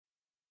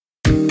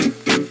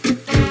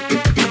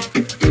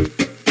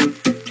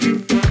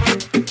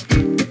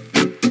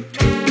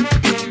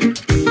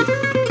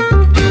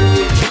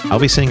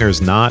Alvy Singer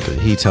is not,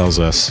 he tells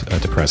us, a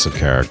depressive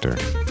character.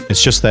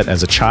 It's just that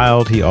as a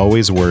child, he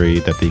always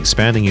worried that the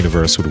expanding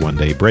universe would one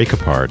day break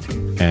apart,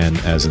 and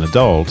as an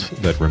adult,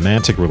 that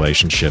romantic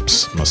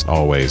relationships must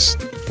always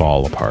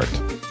fall apart.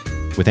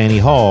 With Annie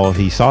Hall,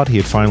 he thought he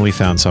had finally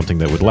found something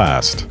that would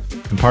last,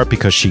 in part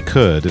because she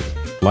could,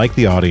 like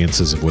the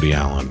audiences of Woody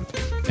Allen,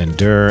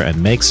 endure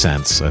and make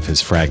sense of his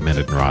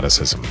fragmented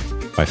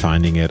neuroticism by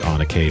finding it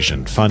on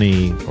occasion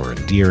funny or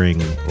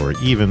endearing or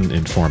even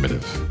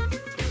informative.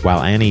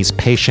 While Annie's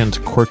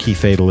patient, quirky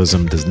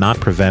fatalism does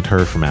not prevent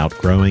her from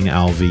outgrowing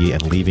Alvy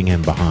and leaving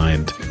him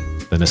behind,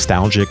 the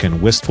nostalgic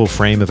and wistful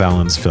frame of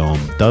Allen's film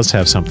does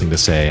have something to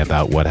say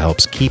about what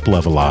helps keep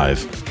love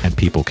alive and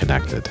people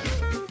connected.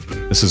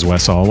 This is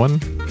Wes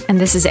Alwyn.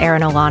 And this is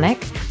Aaron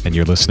Olanik. And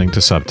you're listening to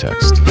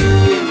Subtext.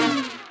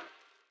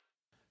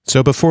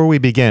 So before we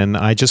begin,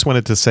 I just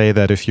wanted to say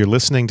that if you're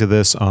listening to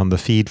this on the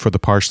feed for the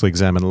Partially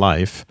Examined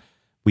Life,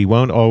 we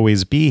won't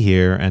always be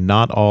here, and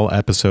not all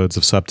episodes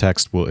of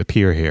Subtext will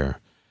appear here.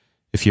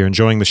 If you're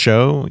enjoying the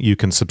show, you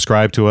can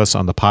subscribe to us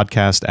on the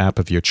podcast app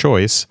of your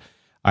choice,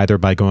 either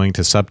by going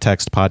to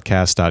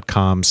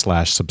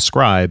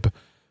subtextpodcast.com/subscribe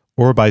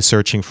or by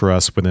searching for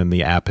us within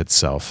the app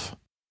itself.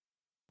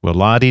 Well,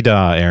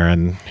 la-di-da,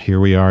 Aaron. Here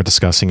we are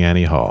discussing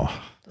Annie Hall.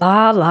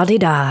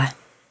 La-di-da.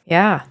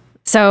 Yeah.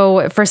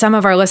 So for some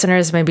of our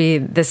listeners, maybe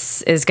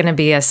this is going to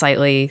be a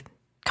slightly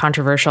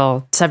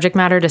controversial subject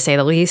matter, to say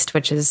the least,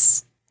 which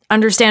is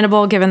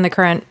understandable given the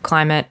current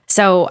climate.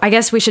 So I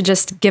guess we should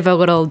just give a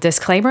little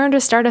disclaimer to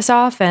start us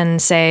off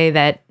and say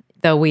that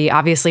though we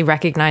obviously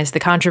recognize the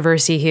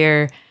controversy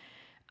here,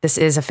 this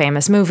is a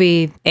famous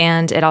movie,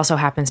 and it also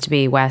happens to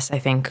be, Wes, I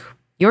think,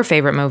 your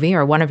favorite movie,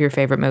 or one of your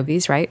favorite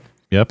movies, right?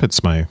 Yep,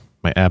 it's my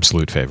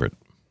absolute favorite.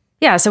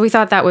 Yeah, so we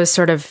thought that was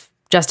sort of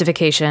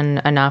justification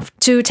enough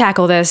to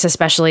tackle this,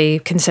 especially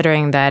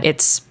considering that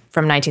it's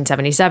from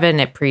 1977.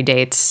 It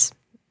predates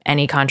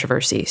any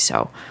controversy.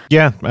 So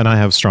yeah, and I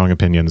have strong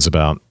opinions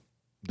about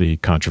the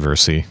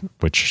controversy,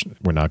 which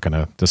we're not going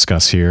to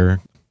discuss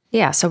here.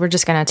 Yeah, so we're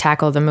just going to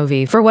tackle the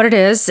movie for what it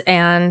is,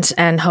 and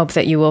hope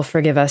that you will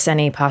forgive us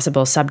any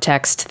possible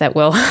subtext that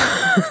will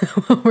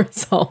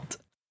result.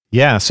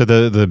 Yeah, so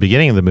the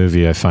beginning of the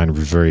movie I find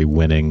very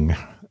winning,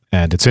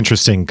 and it's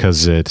interesting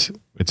because it's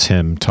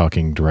him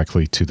talking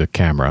directly to the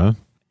camera,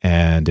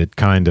 and it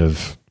kind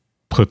of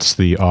puts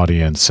the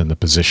audience in the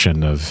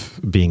position of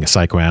being a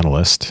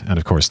psychoanalyst. And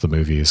of course, the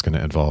movie is going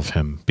to involve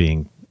him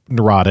being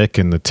neurotic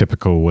in the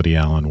typical Woody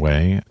Allen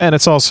way. And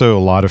it's also a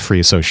lot of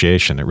free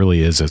association. It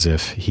really is as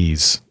if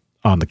he's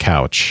on the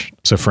couch.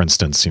 So for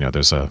instance,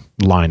 there's a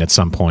line at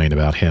some point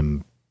about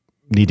him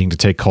needing to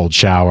take cold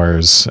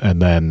showers,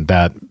 and then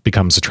that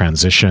becomes a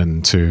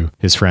transition to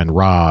his friend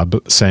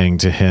Rob saying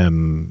to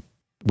him,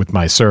 with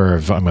my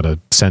serve, I'm going to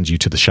send you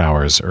to the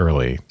showers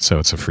early. So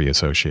it's a free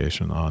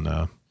association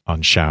on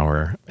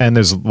shower. And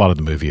there's a lot of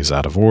the movie is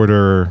out of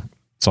order.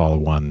 It's all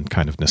one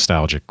kind of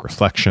nostalgic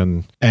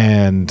reflection.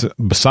 And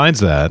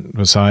besides that,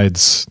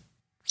 besides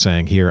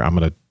saying, here, I'm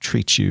going to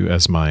treat you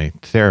as my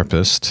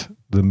therapist,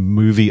 the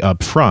movie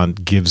up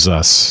front gives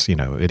us,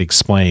 it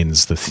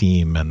explains the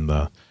theme and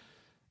the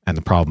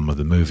problem of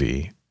the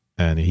movie.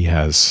 And he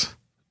has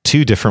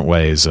two different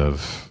ways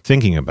of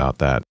thinking about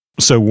that.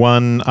 So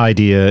one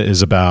idea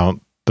is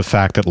about the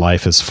fact that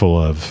life is full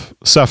of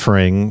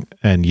suffering,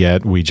 and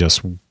yet we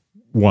just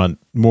want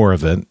more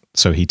of it.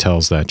 So he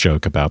tells that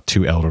joke about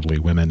two elderly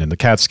women in the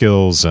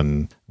Catskills,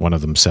 and one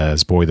of them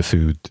says, boy, the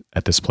food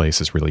at this place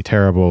is really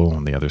terrible.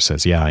 And the other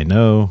says, yeah, I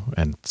know,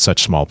 and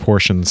such small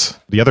portions.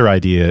 The other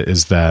idea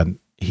is that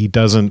he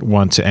doesn't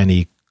want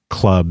any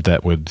club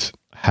that would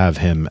have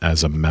him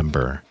as a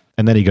member.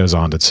 And then he goes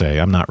on to say,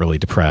 I'm not really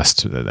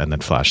depressed, and then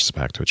flashes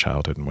back to a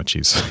childhood in which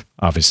he's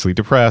obviously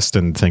depressed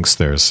and thinks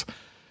that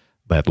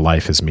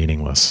life is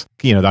meaningless.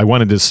 I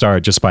wanted to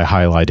start just by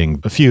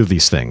highlighting a few of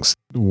these things.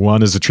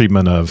 One is the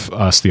treatment of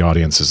us, the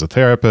audience, as a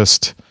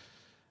therapist.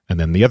 And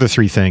then the other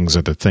three things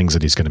are the things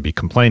that he's going to be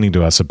complaining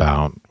to us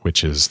about,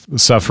 which is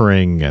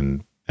suffering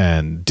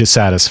and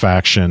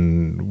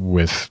dissatisfaction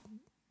with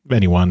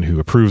anyone who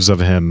approves of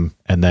him.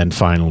 And then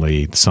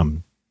finally,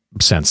 some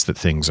sense that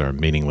things are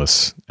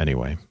meaningless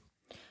anyway.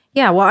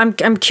 Yeah, well,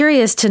 I'm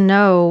curious to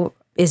know,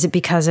 is it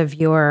because of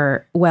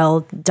your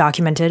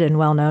well-documented and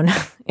well-known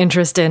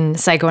interest in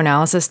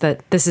psychoanalysis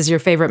that this is your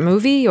favorite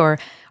movie, or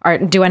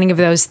do any of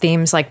those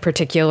themes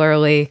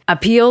particularly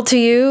appeal to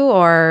you?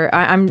 Or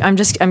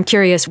I'm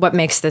curious what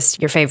makes this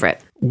your favorite.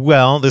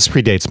 Well, this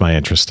predates my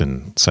interest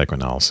in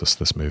psychoanalysis,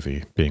 this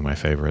movie being my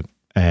favorite.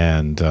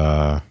 And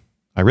I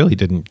really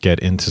didn't get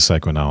into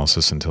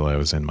psychoanalysis until I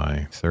was in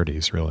my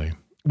 30s, really.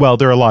 Well,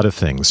 there are a lot of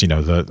things,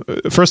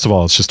 first of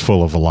all, it's just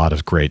full of a lot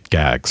of great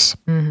gags.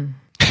 Mm-hmm.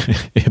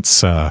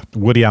 It's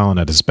Woody Allen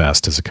at his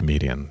best as a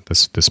comedian.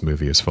 This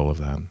movie is full of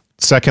that.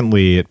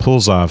 Secondly, it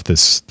pulls off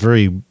this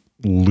very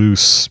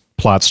loose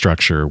plot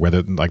structure where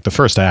the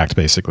first act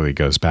basically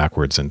goes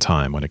backwards in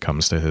time when it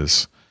comes to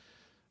his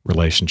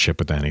relationship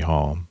with Annie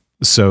Hall.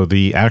 So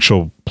the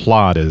actual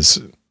plot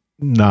is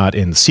not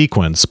in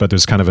sequence, but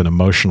there's kind of an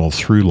emotional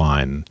through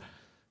line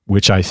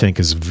which I think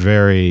is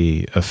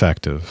very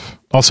effective.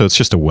 Also, it's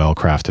just a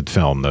well-crafted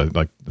film.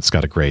 It's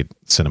got a great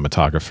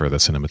cinematographer, the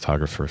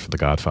cinematographer for The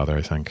Godfather,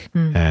 I think.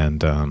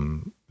 And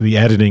the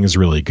editing is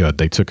really good.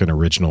 They took an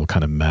original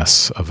kind of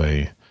mess of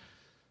a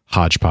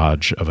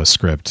hodgepodge of a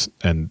script,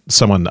 and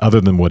someone other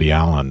than Woody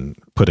Allen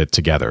put it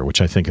together, which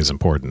I think is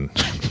important.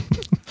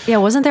 Yeah,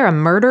 wasn't there a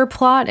murder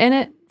plot in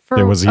it?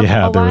 There was a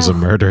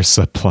murder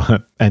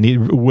subplot,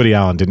 and Woody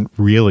Allen didn't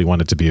really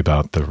want it to be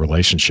about the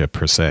relationship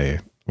per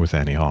se with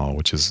Annie Hall,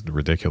 which is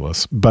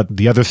ridiculous. But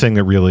the other thing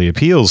that really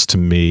appeals to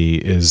me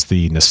is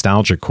the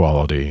nostalgic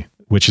quality,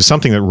 which is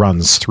something that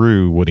runs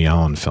through Woody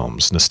Allen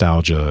films.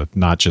 Nostalgia,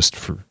 not just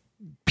for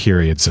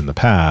periods in the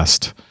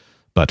past,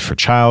 but for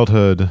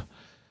childhood.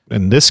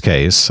 In this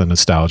case, a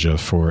nostalgia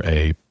for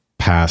a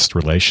past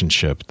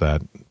relationship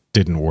that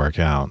didn't work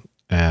out.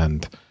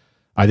 And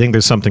I think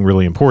there's something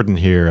really important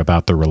here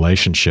about the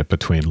relationship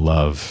between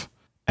love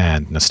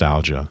and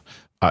nostalgia.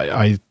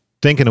 I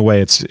think in a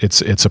way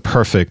it's a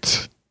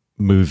perfect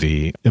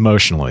movie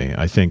emotionally.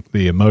 I think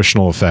the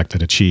emotional effect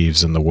it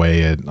achieves and the way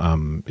it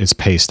is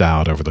paced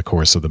out over the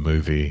course of the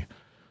movie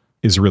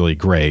is really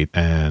great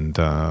and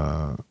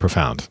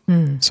profound.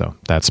 So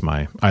that's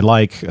I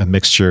like a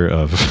mixture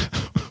of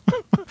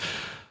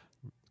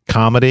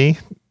comedy,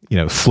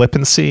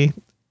 flippancy,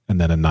 and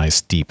then a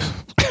nice deep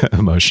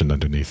emotion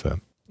underneath it.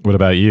 What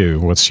about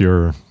you?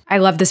 I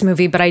love this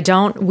movie, but I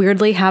don't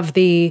weirdly have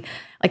I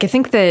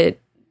think that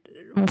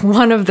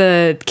one of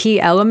the key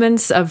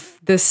elements of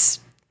this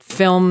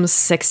film's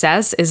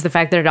success is the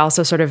fact that it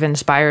also sort of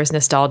inspires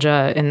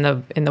nostalgia in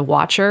the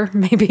watcher,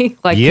 maybe.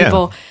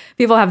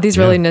 People have these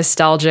really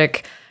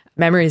nostalgic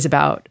memories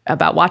about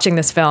watching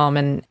this film,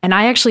 and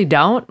I actually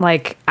don't.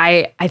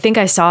 I think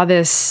I saw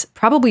this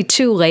probably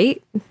too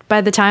late.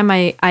 By the time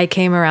I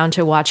came around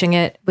to watching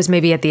it was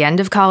maybe at the end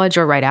of college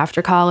or right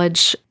after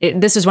college.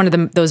 This is one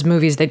of those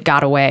movies that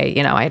got away.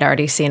 I'd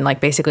already seen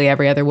basically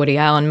every other Woody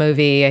Allen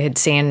movie. I had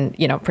seen,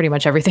 pretty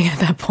much everything at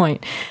that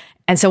point.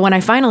 And so when I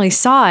finally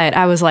saw it,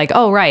 I was like,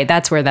 oh, right,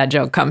 that's where that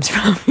joke comes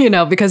from,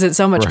 because it's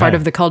so much part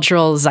of the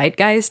cultural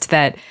zeitgeist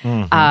that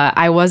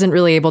I wasn't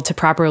really able to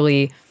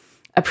properly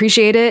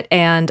appreciate it.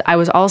 And I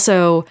was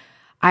also...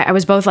 I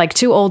was both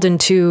too old and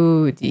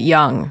too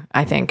young,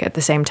 I think, at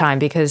the same time,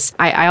 because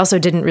I also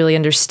didn't really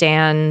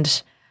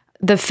understand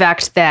the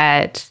fact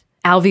that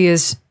Alvy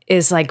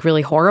is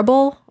really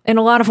horrible in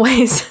a lot of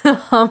ways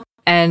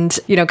and,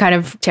 kind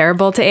of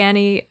terrible to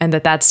Annie, and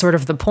that's sort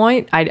of the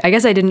point. I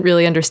guess I didn't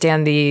really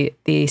understand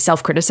the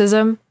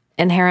self-criticism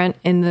inherent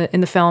in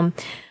the film.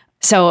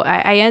 So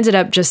I ended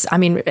up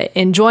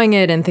enjoying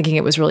it and thinking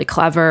it was really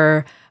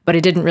clever, but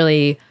it didn't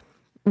really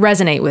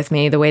resonate with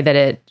me the way that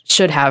it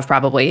should have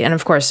probably. And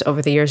of course,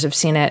 over the years, I've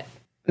seen it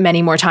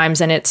many more times,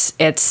 and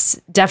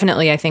it's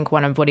definitely, I think,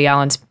 one of Woody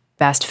Allen's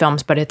best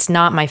films, but it's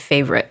not my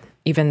favorite,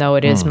 even though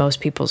it is most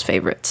people's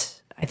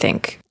favorite, I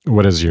think.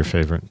 What is your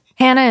favorite?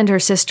 Hannah and Her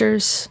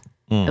Sisters.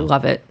 I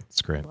love it.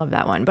 It's great. Love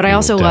that one. But I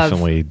also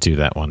definitely do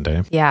that one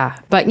day. Yeah.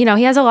 But,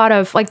 he has a lot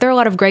of, there are a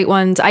lot of great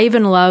ones. I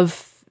even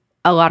love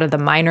a lot of the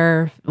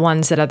minor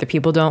ones that other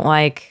people don't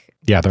like.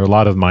 Yeah, there are a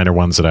lot of minor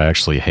ones that I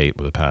actually hate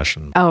with a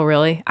passion. Oh,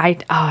 really?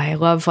 I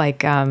love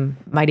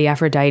Mighty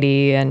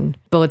Aphrodite and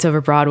Bullets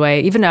Over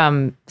Broadway.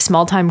 Even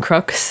Small Time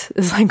Crooks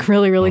is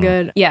really, really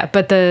good. Yeah,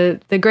 but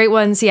the great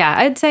ones,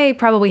 I'd say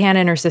probably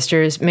Hannah and Her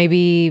Sisters,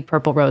 maybe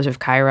Purple Rose of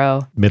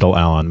Cairo. Middle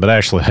Allen, but I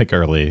actually like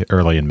early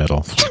and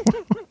middle.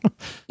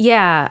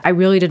 Yeah, I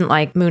really didn't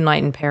like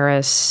Moonlight in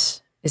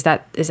Paris. Is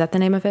that the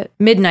name of it?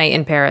 Midnight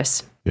in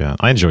Paris. Yeah,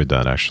 I enjoyed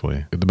that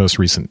actually. The most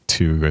recent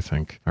two, I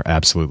think, are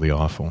absolutely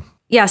awful.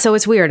 Yeah, so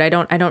it's weird. I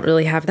don't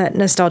really have that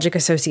nostalgic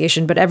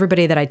association, but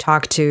everybody that I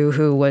talked to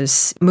who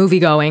was movie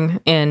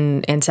going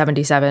in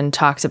 77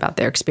 talks about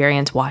their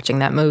experience watching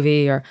that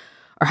movie or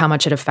how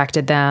much it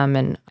affected them,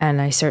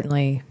 and I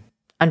certainly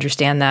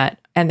understand that.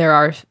 And there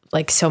are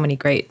so many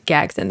great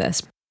gags in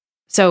this.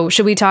 So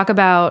should we talk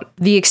about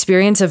the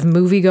experience of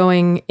movie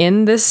going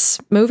in this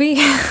movie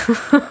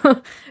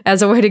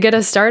as a way to get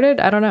us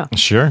started? I don't know.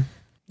 Sure.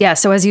 Yeah,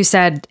 so as you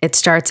said, it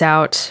starts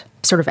out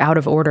sort of out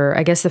of order.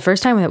 I guess the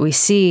first time that we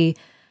see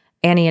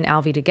Annie and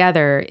Alvy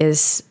together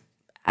is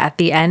at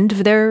the end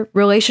of their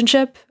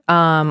relationship,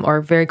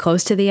 or very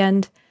close to the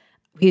end.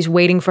 He's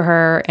waiting for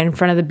her in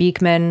front of the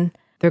Beekman.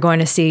 They're going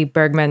to see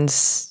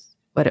Bergman's,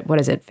 what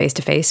is it, Face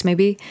to Face,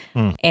 maybe?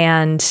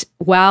 And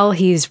while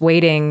he's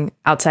waiting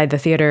outside the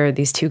theater,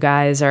 these two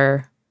guys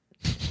are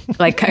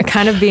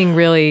kind of being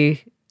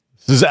really...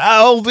 This is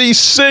Alvy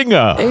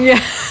Singer!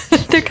 Yeah,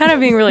 they're kind of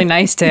being really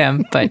nice to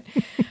him, but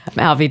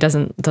Alvy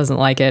doesn't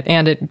like it,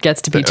 and it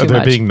gets to be too much.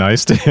 They're being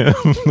nice to him.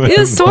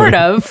 Yeah, sort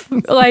of.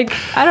 I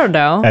don't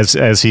know.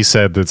 As he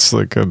said, it's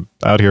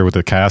out here with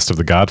the cast of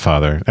The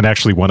Godfather, and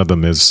actually one of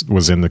them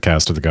was in the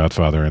cast of The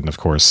Godfather, and of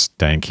course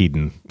Dan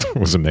Keaton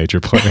was a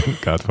major player in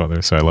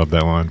Godfather, so I love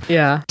that line.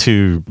 Yeah.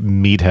 Two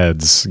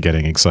meatheads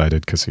getting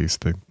excited because he's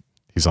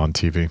on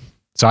TV.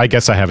 So I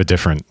guess I have a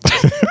different,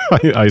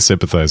 I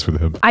sympathize with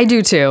him. I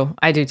do too.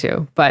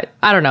 But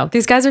I don't know.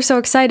 These guys are so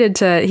excited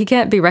he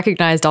can't be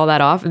recognized all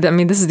that often. I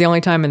mean, this is the only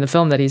time in the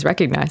film that he's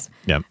recognized.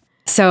 Yeah.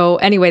 So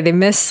anyway, they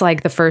miss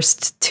like the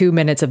first 2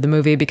 minutes of the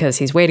movie because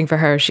he's waiting for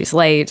her. She's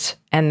late.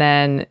 And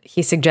then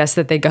he suggests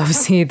that they go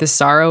see The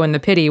Sorrow and the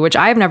Pity, which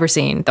I have never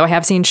seen, though I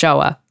have seen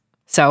Showa.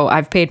 So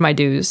I've paid my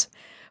dues.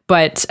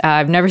 But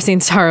I've never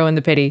seen Sorrow and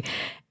the Pity.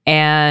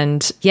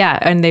 And yeah,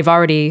 and they've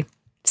already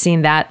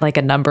seen that like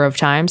a number of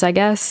times, I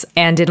guess.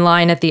 And in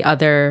line at the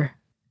other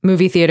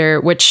movie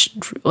theater, which,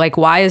 like,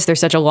 why is there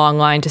such a long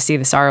line to see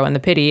The Sorrow and the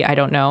Pity? I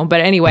don't know.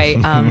 But anyway,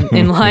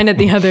 in line at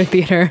the other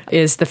theater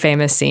is the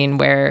famous scene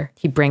where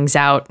he brings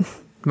out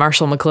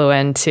Marshall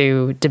McLuhan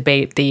to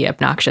debate the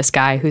obnoxious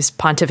guy who's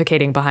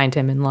pontificating behind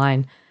him in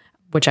line,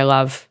 which I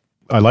love.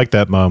 I like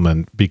that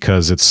moment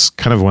because it's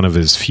kind of one of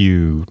his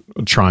few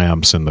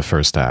triumphs in the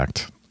first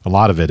act. A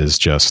lot of it is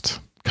just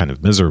kind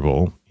of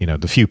miserable. You know,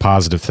 the few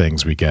positive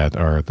things we get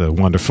are the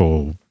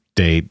wonderful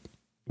date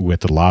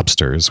with the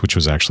lobsters, which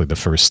was actually the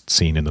first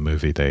scene in the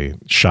movie they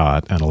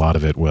shot. And a lot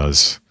of it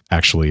was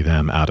actually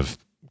them out of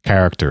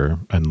character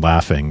and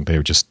laughing. They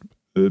were just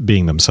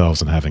being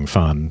themselves and having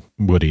fun,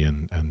 Woody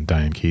and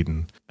Diane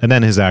Keaton. And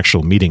then his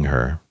actual meeting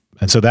her.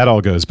 And so that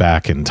all goes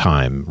back in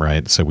time,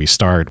 right? So we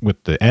start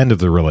with the end of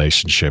the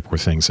relationship where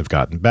things have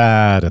gotten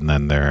bad. And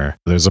then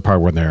there's a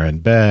part when they're in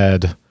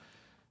bed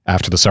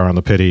after The Sorrow and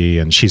the Pity,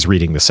 and she's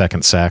reading The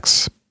Second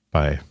Sex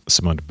by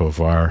Simone de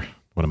Beauvoir,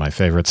 one of my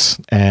favorites.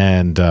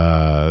 And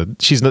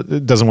she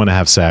doesn't want to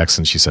have sex,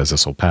 and she says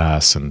this will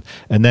pass. And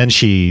then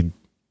she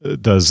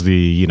does the,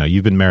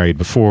 you've been married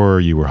before,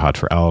 you were hot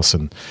for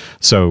Allison.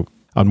 So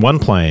on one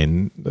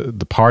plane,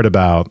 the part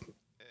about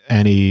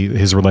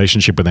his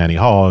relationship with Annie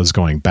Hall is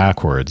going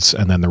backwards.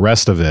 And then the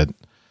rest of it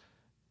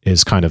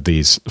is kind of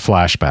these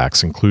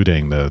flashbacks,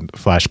 including the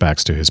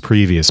flashbacks to his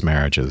previous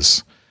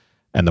marriages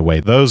and the way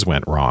those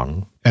went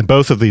wrong. And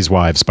both of these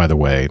wives, by the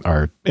way,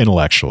 are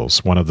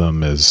intellectuals. One of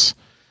them is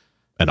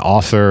an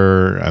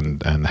author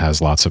and has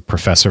lots of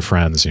professor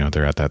friends.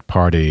 They're at that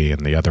party.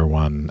 And the other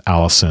one,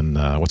 Allison,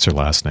 what's her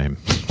last name?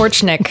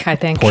 Porchnick, I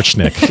think.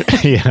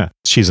 Porchnick. Yeah.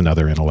 She's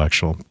another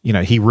intellectual.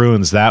 He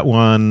ruins that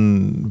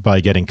one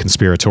by getting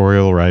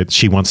conspiratorial, right?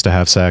 She wants to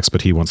have sex,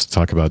 but he wants to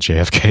talk about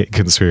JFK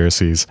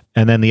conspiracies.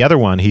 And then the other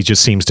one, he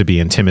just seems to be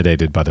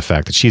intimidated by the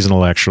fact that she's an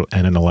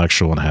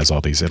intellectual and has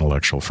all these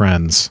intellectual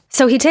friends.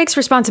 So he takes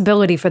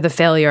responsibility for the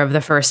failure of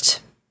the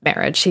first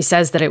marriage. He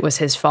says that it was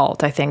his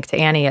fault, I think, to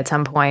Annie at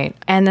some point.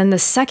 And then the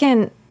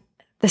second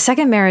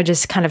marriage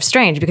is kind of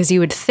strange because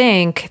you would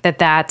think that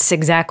that's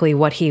exactly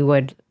what he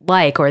would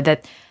like, or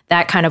that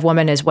kind of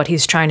woman is what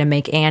he's trying to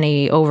make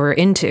Annie over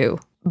into.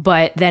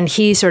 But then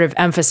he sort of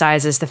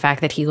emphasizes the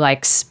fact that he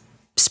likes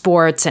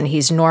sports and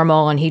he's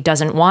normal and he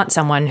doesn't want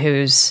someone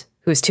who's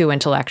too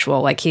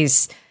intellectual. Like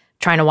he's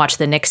trying to watch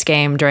the Knicks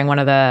game during one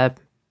of the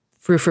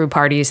frou-frou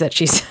parties that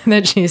she's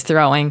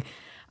throwing.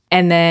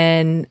 And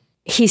then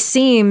he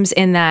seems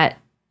in that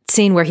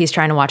scene where he's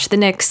trying to watch the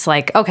Knicks,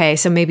 like, okay,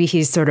 so maybe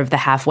he's sort of the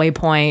halfway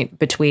point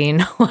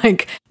between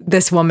like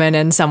this woman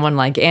and someone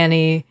like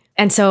Annie.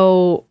 And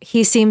so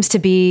he seems to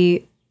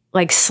be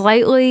like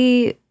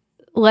slightly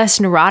less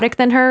neurotic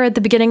than her at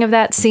the beginning of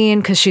that scene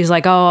because she's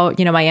like, oh,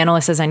 my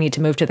analyst says I need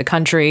to move to the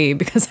country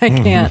because I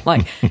can't,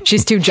 like,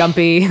 she's too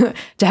jumpy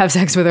to have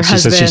sex with her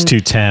husband. She says she's too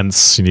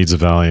tense. She needs a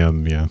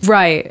Valium. Yeah.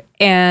 Right.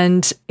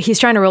 And he's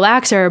trying to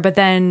relax her, but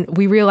then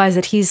we realize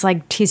that he's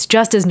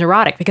just as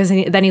neurotic because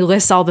then he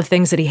lists all the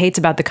things that he hates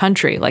about the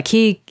country. Like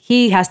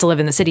he has to live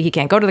in the city. He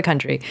can't go to the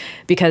country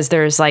because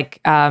there's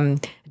like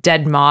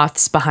dead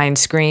moths behind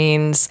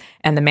screens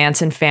and the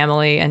Manson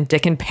family and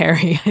Dick and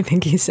Perry, I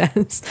think he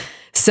says.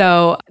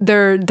 So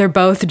they're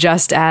both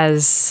just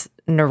as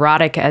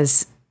neurotic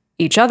as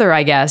each other,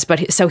 I guess.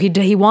 But so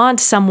he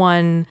wants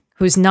someone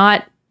who's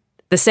not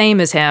the same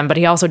as him, but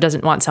he also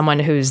doesn't want someone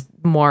who's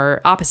more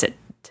opposite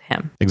to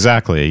him.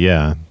 Exactly.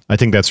 Yeah. I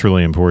think that's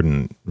really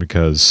important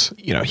because,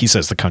 he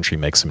says the country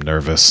makes him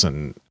nervous.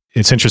 And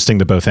it's interesting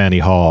that both Annie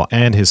Hall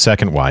and his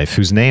second wife,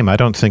 whose name I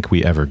don't think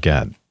we ever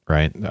get,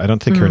 right? I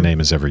don't think her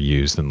name is ever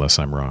used unless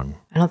I'm wrong.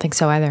 I don't think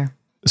so either.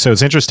 So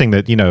it's interesting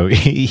that,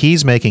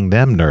 he's making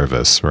them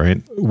nervous,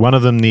 right? One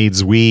of them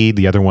needs weed,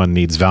 the other one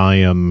needs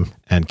Valium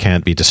and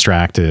can't be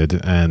distracted.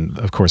 And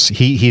of course,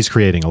 he's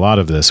creating a lot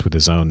of this with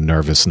his own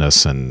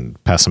nervousness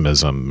and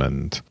pessimism,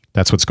 and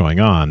that's what's going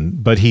on.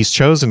 But he's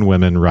chosen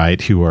women, right,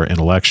 who are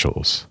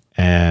intellectuals.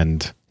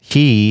 And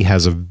he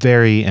has a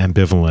very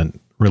ambivalent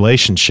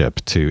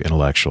relationship to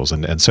intellectuals,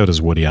 and so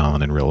does Woody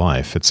Allen in real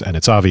life.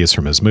 It's obvious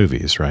from his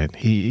movies, right?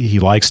 He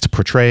likes to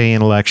portray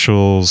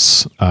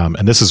intellectuals,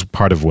 and this is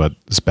part of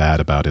what's bad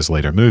about his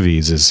later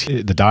movies is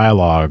the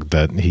dialogue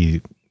that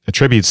he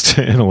attributes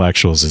to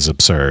intellectuals is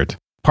absurd.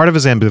 Part of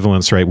his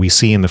ambivalence, right, we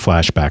see in the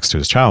flashbacks to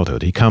his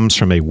childhood. He comes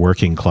from a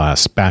working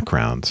class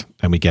background,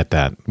 and we get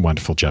that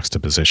wonderful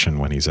juxtaposition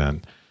when he's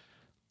in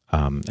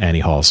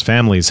Annie Hall's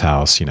family's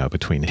house,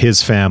 between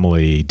his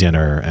family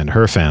dinner and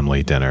her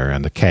family dinner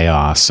and the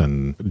chaos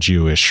and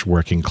Jewish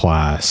working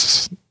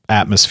class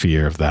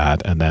atmosphere of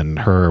that. And then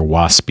her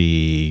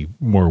waspy,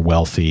 more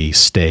wealthy,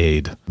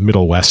 staid,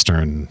 Middle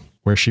Western,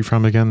 where's she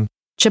from again?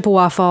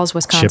 Chippewa Falls,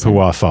 Wisconsin.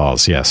 Chippewa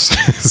Falls, yes.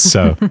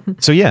 So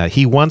yeah,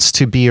 he wants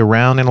to be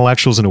around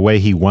intellectuals in a way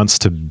he wants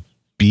to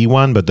be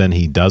one, but then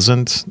he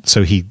doesn't.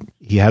 So he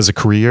has a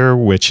career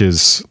which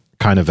is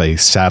kind of a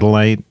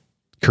satellite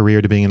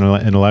career to being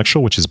an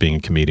intellectual, which is being a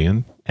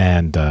comedian.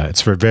 And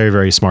it's for very,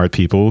 very smart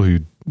people who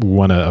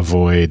want to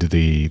avoid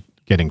the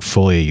getting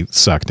fully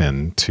sucked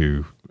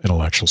into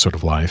intellectual sort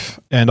of life.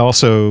 And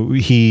also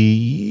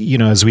he, you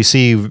know, as we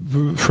see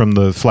from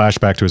the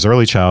flashback to his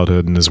early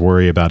childhood and his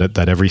worry about it,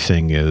 that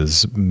everything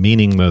is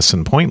meaningless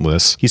and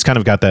pointless, he's kind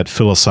of got that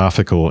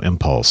philosophical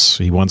impulse.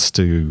 He wants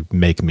to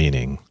make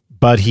meaning,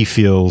 but he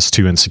feels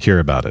too insecure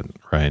about it,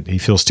 right? He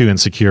feels too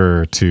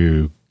insecure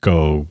to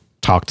go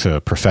talk to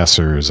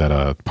professors at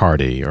a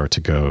party or to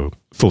go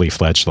fully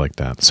fledged like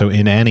that. So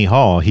in Annie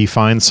Hall, he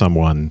finds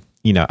someone,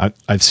 you know,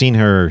 I've seen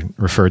her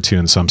referred to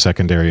in some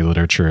secondary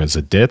literature as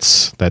a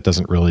ditz. That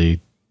doesn't really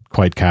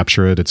quite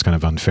capture it. It's kind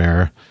of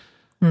unfair.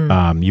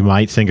 You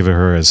might think of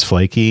her as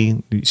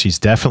flaky. She's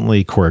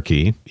definitely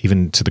quirky,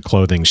 even to the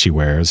clothing she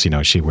wears. You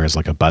know, she wears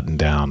like a button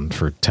down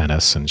for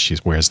tennis and she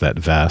wears that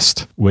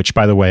vest, which,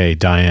 by the way,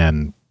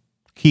 Diane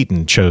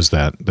Keaton chose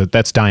that.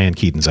 That's Diane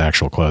Keaton's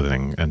actual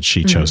clothing, and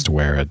she chose to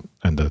wear it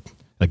and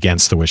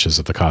against the wishes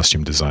of the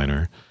costume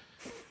designer.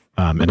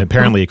 And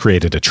apparently it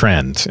created a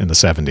trend in the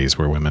 70s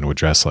where women would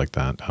dress like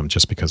that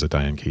just because of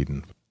Diane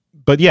Keaton.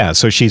 But yeah,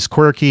 so she's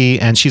quirky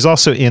and she's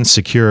also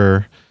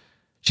insecure.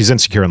 She's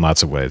insecure in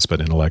lots of ways, but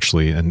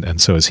intellectually,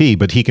 and so is he.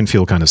 But he can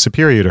feel kind of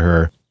superior to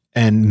her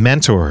and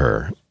mentor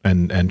her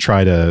and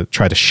try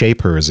to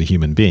shape her as a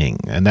human being.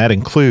 And that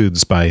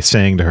includes by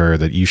saying to her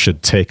that you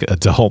should take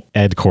adult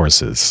ed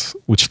courses,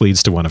 which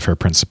leads to one of her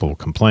principal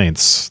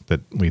complaints that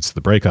leads to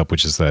the breakup,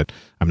 which is that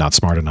I'm not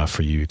smart enough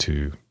for you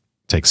to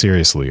take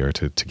seriously or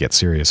to get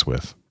serious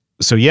with.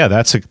 So yeah,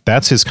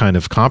 that's his kind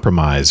of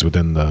compromise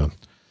within the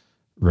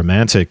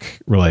romantic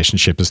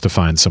relationship, is to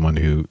find someone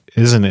who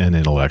isn't an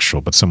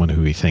intellectual, but someone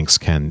who he thinks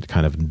can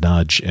kind of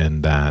nudge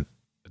in that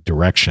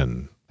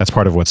direction. That's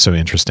part of what's so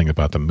interesting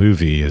about the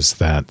movie, is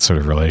that sort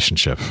of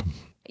relationship.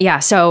 Yeah.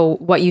 So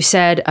what you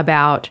said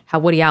about how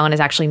Woody Allen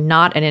is actually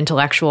not an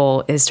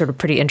intellectual is sort of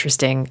pretty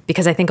interesting,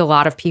 because I think a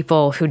lot of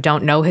people who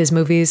don't know his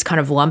movies kind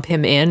of lump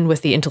him in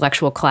with the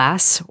intellectual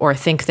class or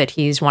think that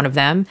he's one of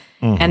them.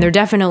 And there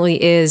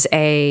definitely is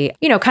a,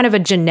 you know, kind of a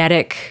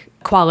genetic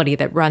quality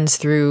that runs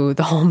through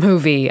the whole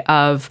movie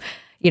of,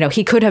 you know,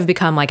 he could have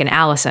become like an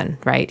Allison,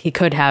 right? He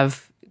could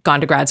have gone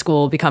to grad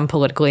school, become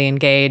politically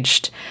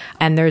engaged.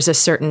 And there's a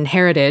certain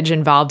heritage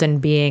involved in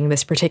being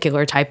this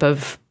particular type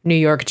of New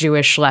York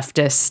Jewish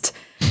leftist,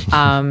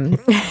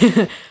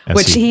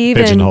 which he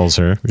even pigeonholes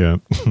her, yeah.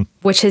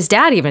 which his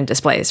dad even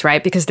displays,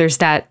 right? Because there's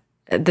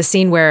the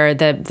scene where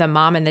the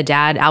mom and the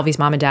dad, Alvy's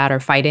mom and dad, are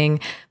fighting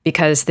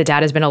because the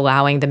dad has been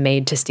allowing the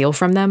maid to steal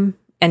from them.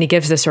 And he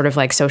gives this sort of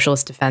like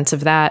socialist defense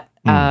of that,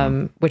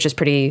 which is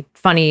pretty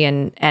funny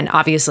and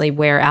obviously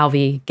where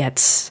Alvy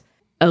gets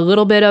a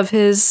little bit of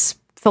his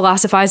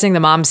philosophizing. The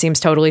mom seems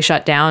totally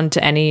shut down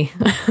to any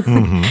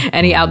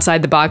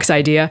outside the box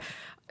idea.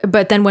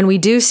 But then when we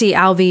do see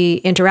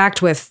Alvy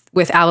interact with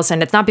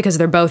Allison, it's not because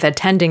they're both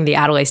attending the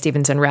Adlai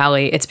Stevenson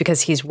rally. It's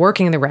because he's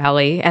working the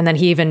rally. And then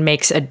he even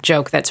makes a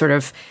joke that sort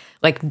of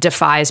like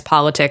defies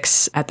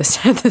politics at the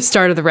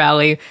start of the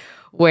rally,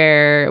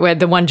 where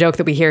the one joke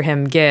that we hear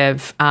him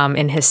give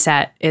in his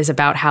set is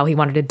about how he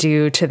wanted to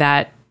do to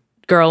that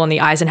girl in the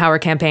Eisenhower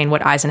campaign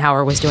what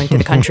Eisenhower was doing to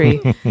the country.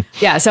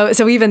 Yeah,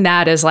 so even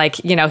that is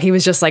like, you know, he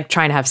was just like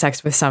trying to have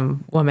sex with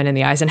some woman in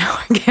the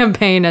Eisenhower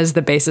campaign as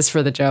the basis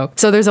for the joke.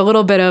 So there's a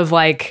little bit of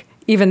like,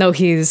 even though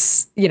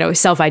he's, you know,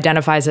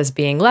 self-identifies as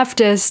being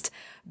leftist,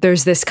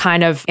 there's this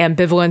kind of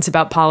ambivalence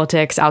about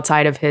politics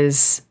outside of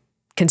his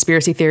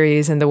conspiracy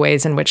theories and the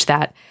ways in which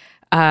that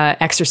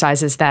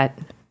exercises that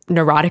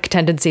neurotic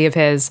tendency of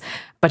his,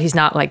 but he's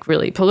not like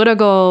really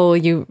political,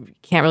 you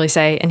can't really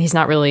say, and he's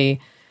not really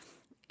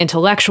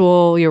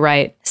intellectual, you're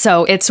right.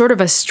 So it's sort of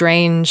a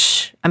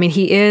strange, I mean,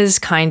 he is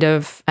kind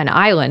of an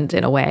island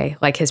in a way,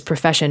 like his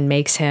profession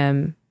makes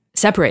him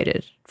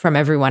separated from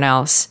everyone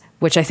else,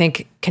 which I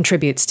think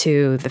contributes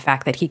to the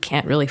fact that he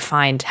can't really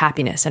find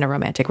happiness in a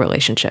romantic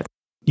relationship.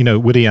 You know,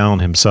 Woody Allen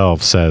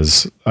himself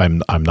says,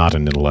 I'm not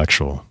an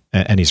intellectual.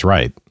 And he's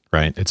right?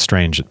 It's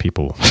strange that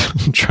people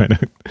try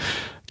to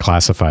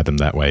classify them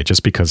that way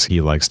just because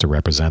he likes to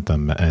represent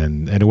them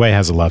and in a way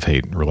has a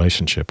love-hate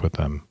relationship with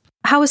them.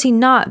 How is he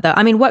not, though?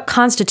 I mean, what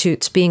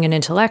constitutes being an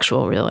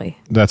intellectual, really?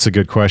 That's a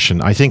good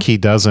question. I think he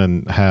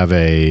doesn't have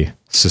a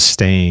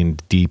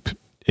sustained, deep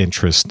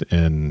interest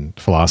in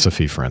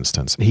philosophy, for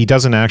instance. He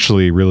doesn't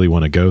actually really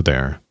want to go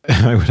there.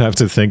 I would have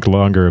to think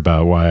longer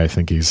about why I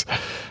think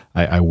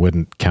I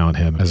wouldn't count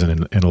him as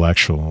an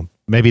intellectual.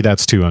 Maybe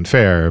that's too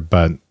unfair,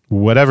 but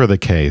whatever the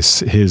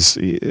case, his,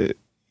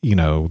 you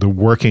know, the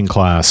working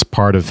class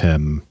part of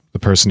him, the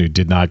person who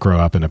did not grow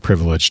up in a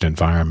privileged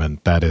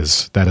environment, that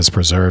is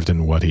preserved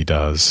in what he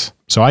does.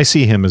 So I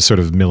see him as sort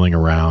of milling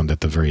around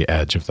at the very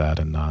edge of that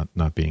and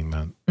not being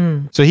that.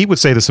 So he would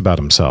say this about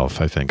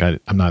himself, I think. I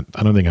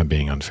don't think I'm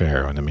being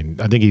unfair. And I mean,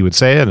 I think he would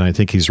say it and I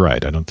think he's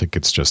right. I don't think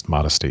it's just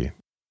modesty.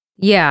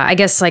 Yeah, I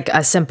guess like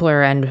a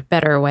simpler and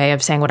better way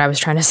of saying what I was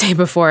trying to say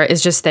before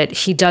is just that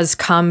he does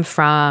come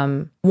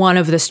from one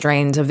of the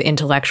strains of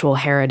intellectual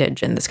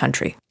heritage in this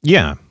country.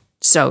 Yeah.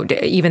 So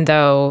even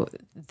though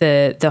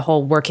the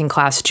whole working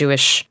class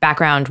Jewish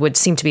background would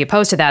seem to be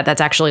opposed to that,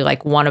 that's actually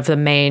like one of the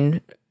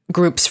main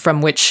groups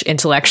from which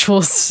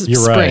intellectuals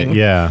You're spring. right.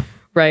 Yeah.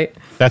 Right.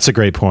 That's a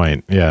great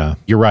point. Yeah.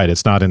 You're right.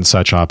 It's not in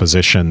such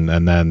opposition.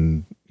 And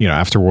then,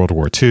 after World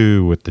War II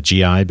with the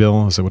GI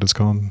Bill, is that what it's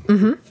called?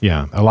 Mm-hmm.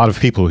 Yeah. A lot of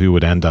people who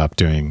would end up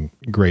doing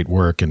great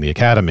work in the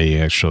academy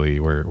actually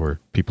were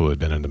people who had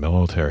been in the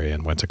military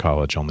and went to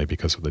college only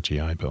because of the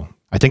GI Bill.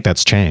 I think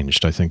that's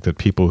changed. I think that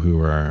people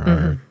who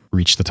are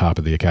reach the top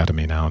of the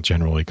academy now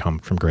generally come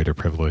from greater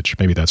privilege.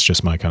 Maybe that's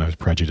just my kind of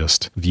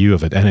prejudiced view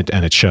of it.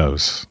 And it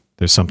shows.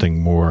 There's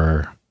something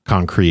more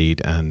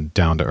concrete and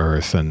down to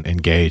earth and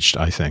engaged,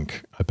 I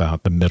think,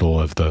 about the middle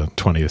of the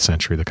 20th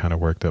century, the kind of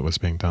work that was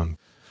being done.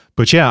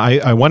 But yeah,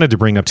 I wanted to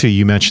bring up too,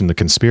 you mentioned the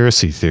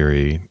conspiracy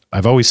theory.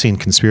 I've always seen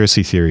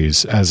conspiracy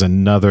theories as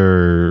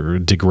another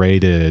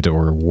degraded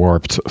or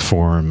warped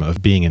form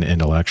of being an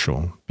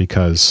intellectual,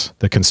 because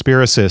the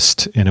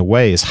conspiracist in a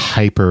way is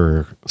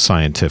hyper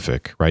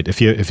scientific, right?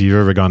 If you've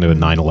ever gone to a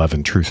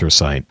 9/11 truther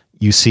site,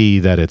 you see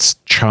that it's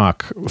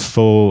chock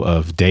full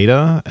of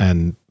data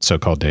and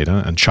so-called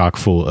data and chock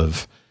full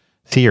of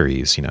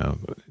theories.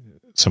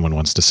 Someone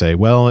wants to say,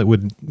 well, it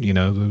would,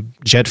 the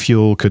jet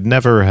fuel could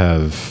never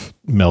have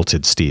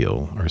melted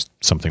steel or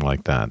something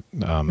like that.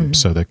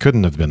 So that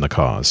couldn't have been the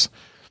cause.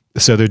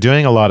 So they're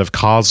doing a lot of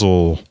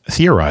causal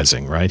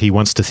theorizing, right? He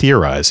wants to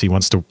theorize. He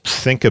wants to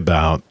think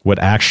about what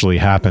actually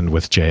happened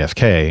with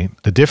JFK.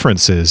 The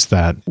difference is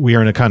that we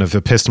are in a kind of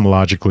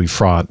epistemologically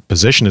fraught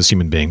position as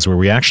human beings where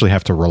we actually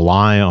have to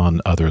rely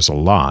on others a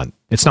lot.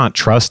 It's not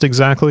trust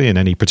exactly in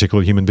any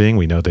particular human being.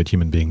 We know that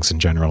human beings in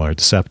general are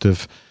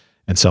deceptive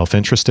and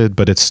self-interested,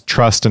 but it's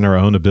trust in our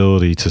own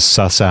ability to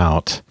suss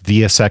out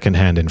via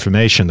secondhand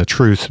information the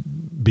truth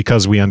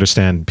because we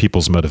understand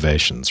people's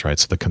motivations, right?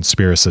 So the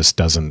conspiracist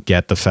doesn't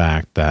get the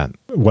fact that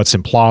what's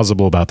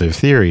implausible about their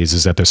theories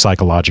is that they're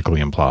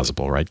psychologically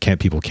implausible, right?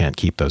 People can't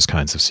keep those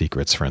kinds of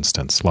secrets, for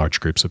instance. Large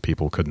groups of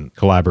people couldn't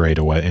collaborate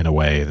in a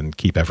way and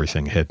keep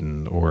everything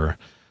hidden, or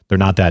they're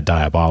not that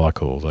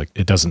diabolical. Like,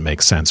 it doesn't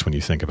make sense when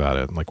you think about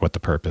it, like what the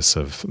purpose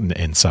of an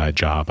inside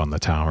job on the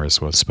towers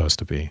was supposed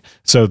to be.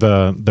 So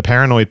the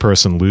paranoid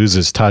person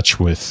loses touch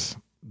with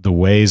the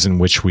ways in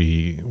which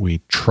we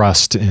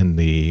trust in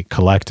the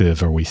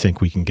collective, or we think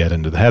we can get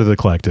into the head of the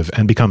collective,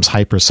 and becomes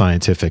hyper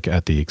scientific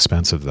at the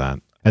expense of that.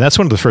 And that's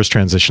one of the first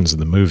transitions in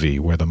the movie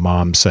where the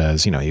mom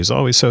says, he was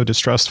always so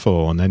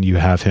distrustful. And then you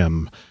have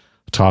him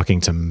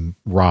talking to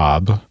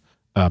Rob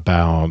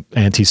about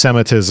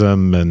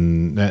anti-Semitism,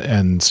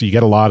 and so you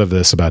get a lot of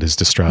this about his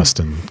distrust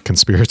and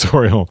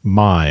conspiratorial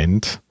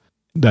mind.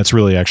 That's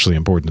really actually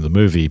important in the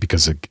movie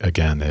because,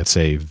 again, it's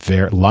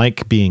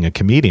like being a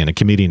comedian. A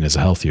comedian is a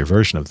healthier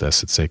version of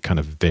this. It's a kind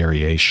of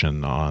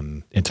variation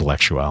on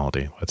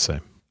intellectuality, let's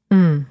say.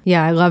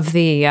 Yeah, I love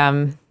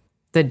the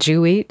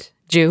Jew.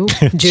 Jew,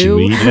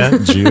 yeah.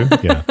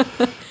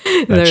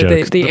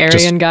 The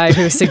Aryan guy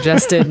who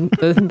suggested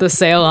the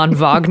sale on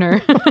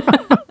Wagner.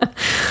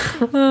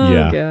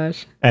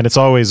 Gosh. And it's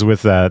always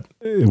with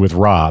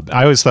Rob.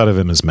 I always thought of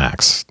him as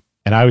Max.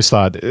 And I always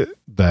thought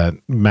that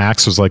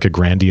Max was like a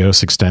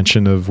grandiose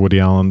extension of Woody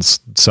Allen's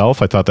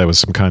self. I thought that was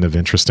some kind of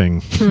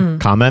interesting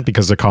comment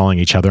because they're calling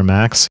each other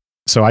Max.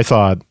 So I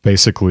thought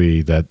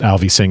basically that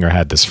Alvy Singer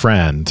had this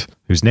friend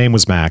whose name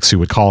was Max who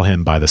would call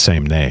him by the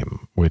same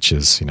name, which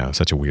is,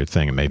 such a weird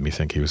thing. It made me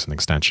think he was an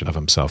extension of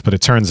himself. But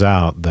it turns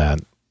out that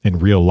in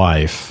real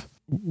life,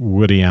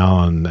 Woody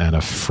Allen and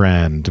a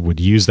friend would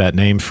use that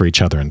name for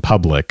each other in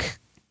public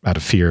out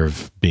of fear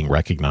of being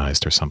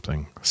recognized or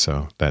something.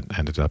 So that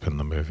ended up in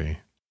the movie.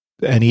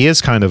 And he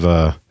is kind of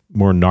a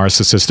more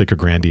narcissistic or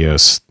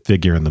grandiose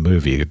figure in the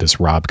movie. This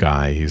Rob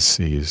guy,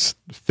 he's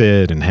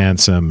fit and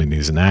handsome, and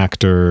he's an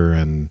actor,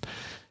 and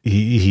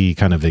he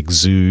kind of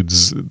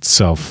exudes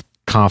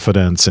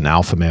self-confidence and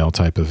alpha male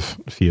type of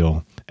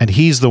feel. And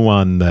he's the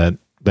one that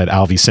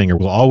Alvy Singer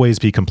will always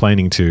be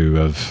complaining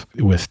to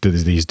with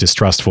these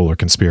distrustful or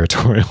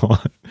conspiratorial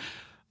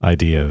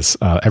ideas.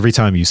 Every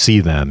time you see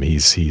them,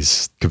 he's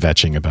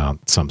kvetching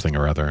about something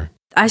or other.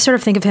 I sort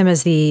of think of him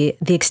as the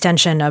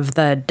extension of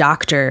the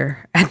doctor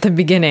at the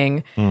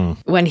beginning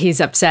when he's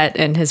upset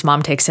and his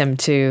mom takes him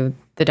to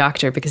the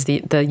doctor because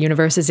the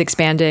universe is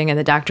expanding, and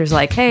the doctor's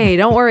like, hey,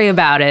 don't worry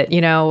about it.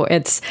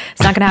 It's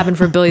not going to happen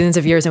for billions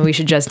of years, and we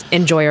should just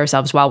enjoy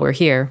ourselves while we're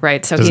here,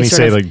 right? So doesn't he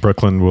say like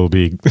Brooklyn will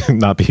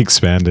not be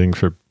expanding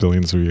for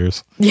billions of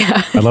years?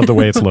 Yeah. I love the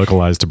way it's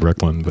localized to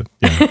Brooklyn, but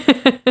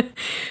yeah.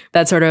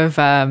 That sort of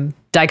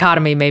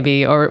dichotomy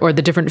maybe, or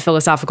the different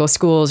philosophical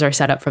schools are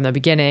set up from the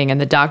beginning, and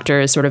the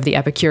doctor is sort of the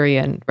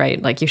Epicurean, right?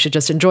 Like, you should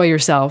just enjoy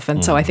yourself.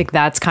 And so I think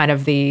that's kind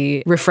of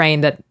the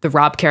refrain that the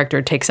Rob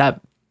character takes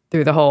up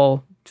through the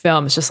whole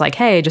film. It's just like,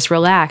 hey, just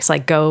relax,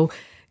 like go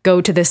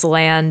to this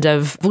land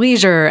of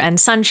leisure and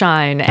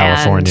sunshine,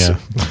 California,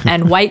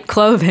 and white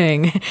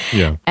clothing.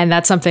 Yeah. And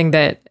that's something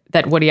that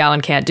Woody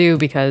Allen can't do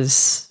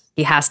because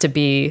he has to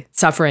be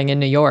suffering in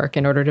New York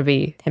in order to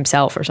be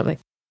himself or something.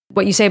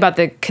 What you say about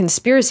the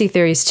conspiracy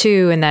theories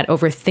too, and that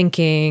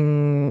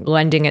overthinking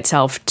lending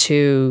itself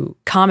to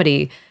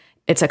comedy,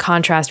 it's a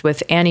contrast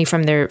with Annie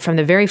from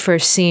the very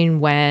first scene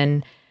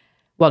when,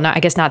 well, I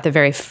guess not the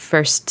very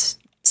first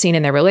scene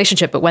in their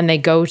relationship, but when they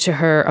go to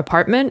her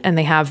apartment and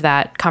they have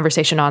that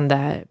conversation on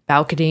the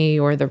balcony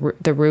or the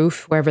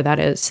roof, wherever that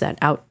is, that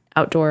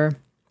outdoor.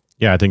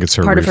 Yeah, I think it's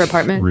her part roof, of her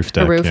apartment. Roof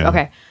deck. Her roof. Yeah.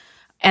 Okay.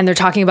 And they're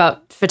talking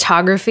about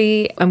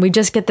photography, and we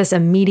just get this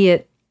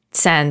immediate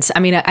sense. I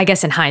mean, I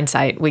guess in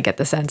hindsight, we get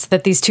the sense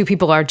that these two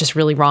people are just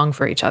really wrong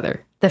for each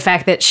other. The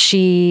fact that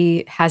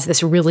she has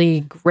this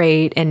really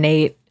great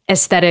innate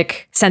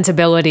aesthetic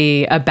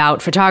sensibility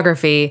about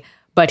photography,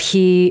 but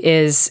he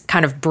is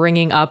kind of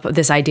bringing up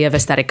this idea of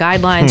aesthetic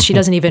guidelines. She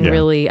doesn't even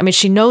really, I mean,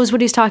 she knows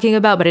what he's talking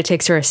about, but it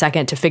takes her a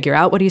second to figure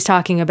out what he's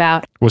talking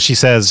about. Well, she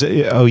says,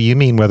 oh, you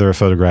mean whether a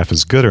photograph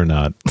is good or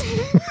not?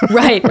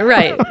 Right.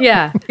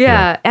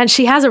 Yeah. And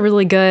she has a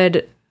really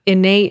good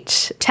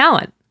innate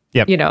talent.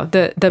 Yep. You know,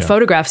 the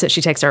photographs that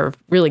she takes are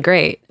really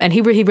great. And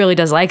he really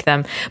does like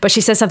them. But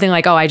she says something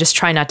like, oh, I just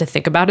try not to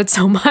think about it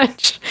so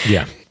much.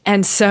 Yeah.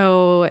 And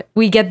so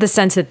we get the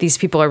sense that these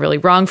people are really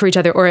wrong for each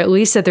other, or at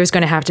least that there's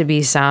going to have to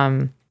be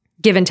some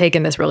give and take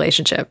in this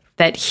relationship,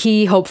 that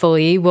he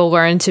hopefully will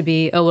learn to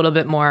be a little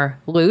bit more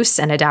loose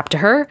and adapt to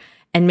her.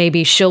 And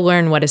maybe she'll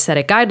learn what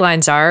aesthetic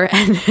guidelines are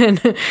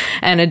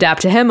and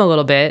adapt to him a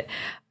little bit.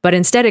 But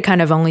instead, it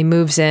kind of only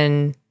moves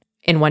in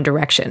one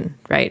direction,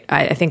 right?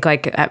 I think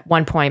like at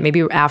one point,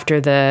 maybe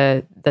after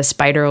the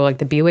spider, like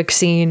the Buick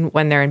scene,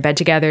 when they're in bed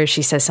together,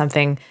 she says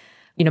something,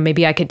 you know,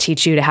 maybe I could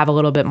teach you to have a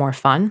little bit more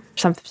fun,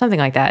 something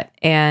like that.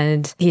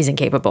 And he's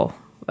incapable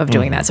of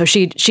doing that. So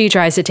she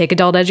tries to take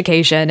adult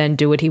education and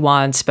do what he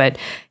wants, but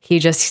he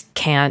just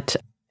can't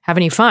have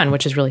any fun,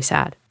 which is really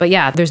sad. But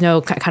yeah, there's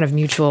no kind of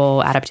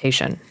mutual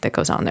adaptation that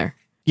goes on there.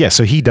 Yeah,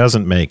 so he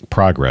doesn't make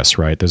progress,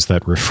 right? There's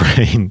that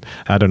refrain.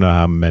 I don't know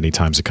how many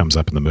times it comes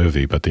up in the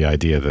movie, but the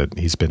idea that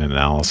he's been in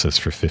analysis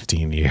for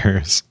 15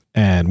 years.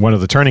 And one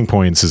of the turning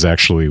points is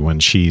actually when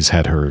she's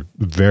had her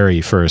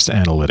very first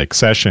analytic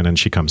session and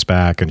she comes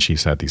back and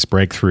she's had these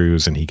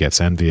breakthroughs and he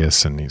gets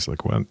envious and he's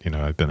like, well, you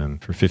know, I've been in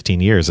for 15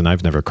 years and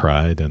I've never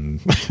cried.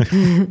 And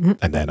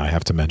and then I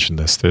have to mention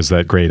this. There's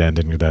that great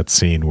ending of that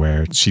scene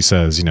where she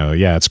says, you know,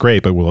 yeah, it's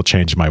great, but will it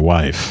change my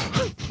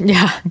wife?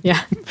 Yeah.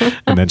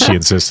 And then she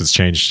insists it's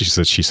changed.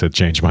 She said,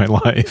 change my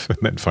life. And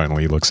then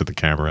finally he looks at the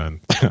camera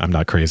and I'm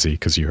not crazy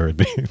because you heard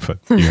me, but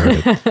you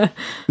heard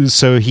it.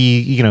 So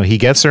he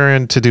gets her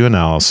in to do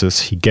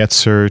analysis. He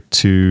gets her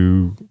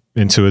into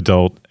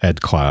adult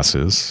ed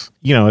classes.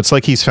 You know, it's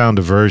like he's found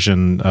a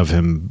version of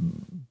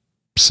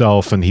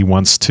himself and he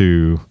wants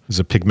to, there's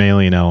a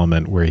Pygmalion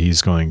element where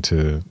he's going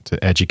to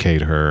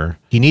educate her.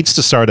 He needs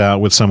to start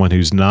out with someone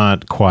who's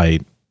not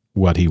quite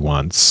what he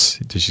wants.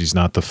 She's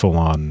not the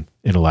full-on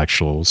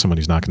intellectual, someone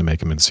who's not going to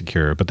make him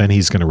insecure, but then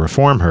he's going to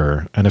reform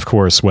her. And of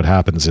course, what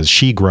happens is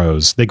she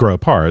grows, they grow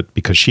apart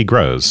because she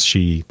grows.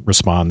 She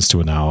responds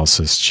to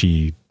analysis.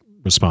 She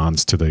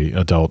responds to the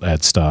adult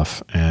ed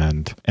stuff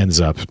and ends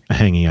up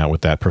hanging out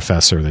with that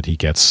professor that he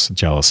gets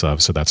jealous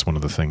of. So that's one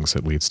of the things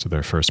that leads to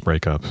their first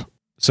breakup.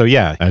 So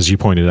yeah, as you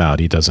pointed out,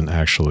 he doesn't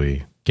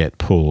actually get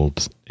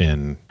pulled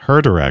in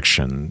her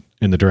direction,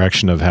 in the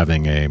direction of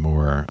having a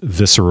more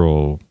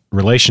visceral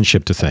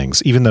relationship to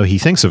things, even though he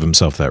thinks of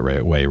himself that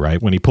way,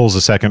 right? When he pulls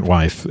a second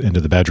wife into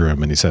the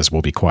bedroom and he says,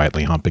 we'll be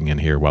quietly humping in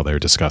here while they're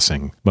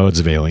discussing modes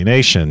of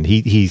alienation,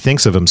 he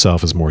thinks of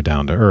himself as more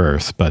down to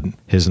earth, but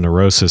his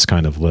neurosis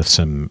kind of lifts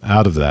him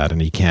out of that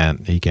and he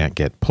can't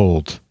get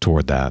pulled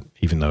toward that,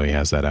 even though he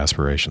has that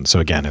aspiration. So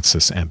again, it's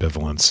this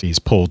ambivalence. He's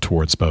pulled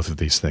towards both of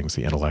these things,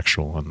 the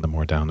intellectual and the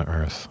more down to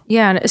earth.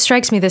 Yeah, and it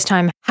strikes me this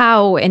time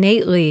how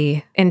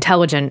innately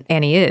intelligent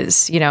Annie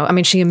is. You know, I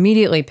mean, she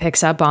immediately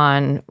picks up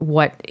on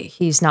what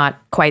he's not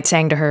quite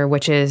saying to her,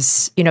 which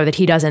is, you know, that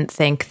he doesn't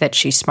think that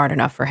she's smart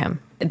enough for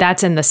him.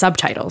 That's in the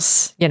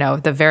subtitles, you know,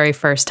 the very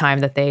first time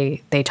that they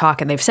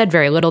talk, and they've said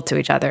very little to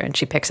each other, and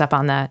she picks up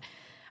on that.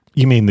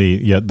 You mean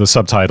the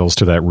subtitles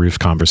to that roof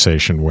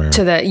conversation where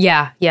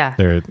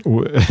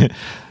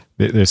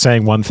they're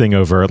saying one thing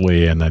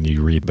overtly and then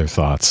you read their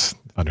thoughts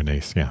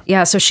underneath.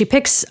 Yeah. So she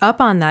picks up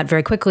on that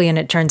very quickly, and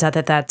it turns out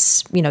that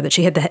that's, you know, that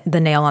she hit the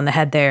nail on the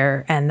head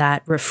there, and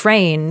that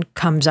refrain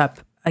comes up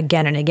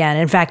again and again.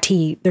 In fact,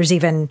 there's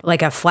even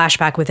like a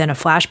flashback within a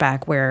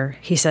flashback where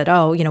he said,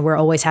 oh, you know, we're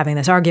always having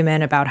this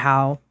argument about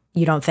how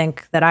you don't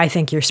think that I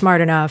think you're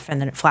smart enough. And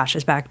then it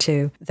flashes back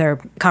to their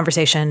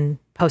conversation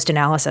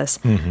post-analysis.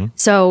 Mm-hmm.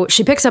 So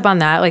she picks up on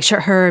that. Like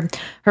her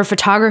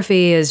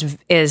photography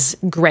is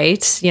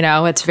great. You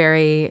know,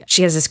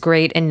 she has this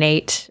great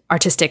innate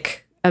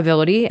artistic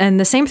ability. And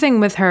the same thing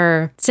with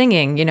her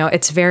singing. You know,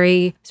 it's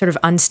very sort of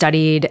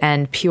unstudied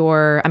and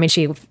pure. I mean,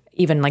 she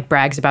even like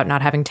brags about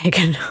not having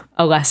taken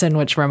a lesson,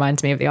 which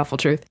reminds me of The Awful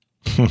Truth.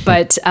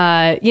 But,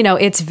 you know,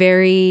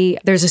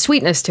 there's a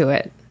sweetness to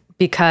it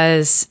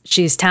because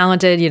she's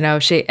talented, you know,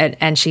 she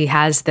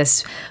has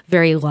this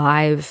very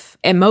live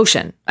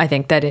emotion, I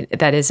think,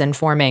 that is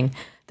informing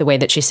the way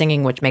that she's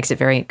singing, which makes it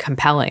very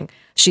compelling.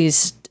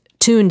 She's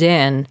tuned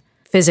in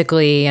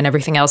physically and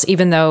everything else,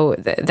 even though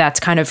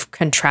that's kind of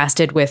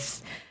contrasted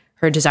with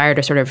her desire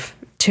to sort of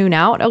tune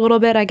out a little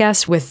bit, I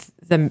guess, with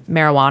the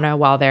marijuana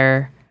while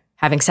they're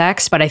having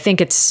sex. But I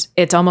think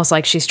it's almost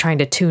like she's trying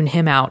to tune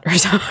him out or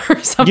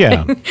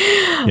something.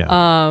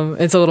 Yeah.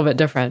 It's a little bit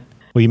different.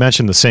 Well, you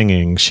mentioned the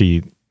singing.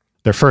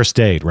 Their first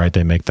date, right?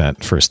 They make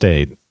that first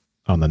date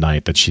on the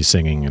night that she's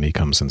singing, and he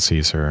comes and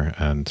sees her,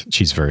 and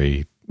she's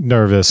very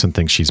nervous and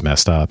thinks she's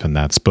messed up, and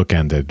that's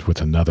bookended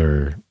with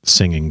another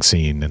singing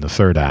scene in the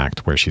third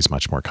act where she's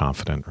much more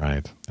confident,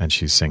 right? And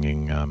she's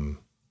singing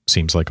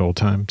Seems Like Old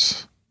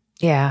Times.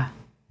 Yeah.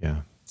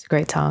 Yeah. It's a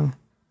great song.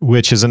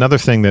 Which is another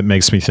thing that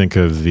makes me think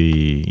of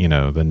the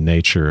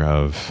nature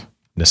of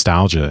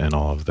nostalgia in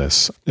all of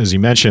this. As you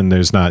mentioned,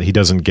 he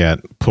doesn't get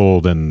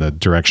pulled in the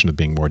direction of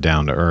being more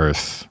down to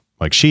earth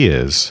like she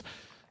is,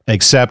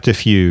 except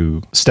if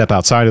you step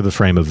outside of the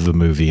frame of the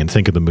movie and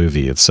think of the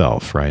movie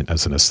itself, right,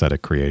 as an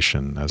aesthetic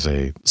creation, as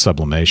a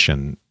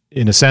sublimation.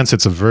 In a sense,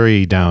 it's a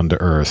very down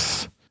to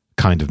earth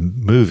kind of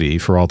movie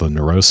for all the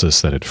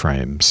neurosis that it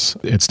frames.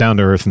 It's down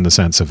to earth in the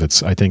sense of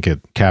I think it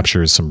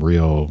captures some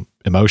real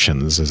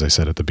emotions, as I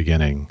said at the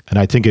beginning. And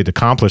I think it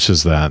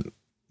accomplishes that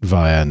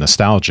via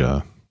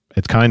nostalgia.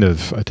 It kind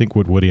of, I think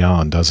what Woody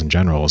Allen does in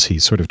general is he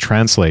sort of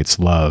translates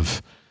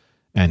love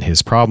and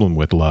his problem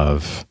with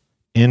love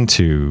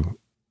into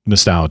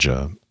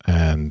nostalgia.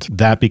 And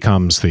that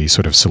becomes the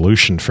sort of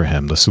solution for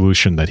him, the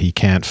solution that he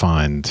can't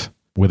find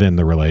within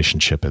the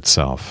relationship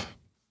itself.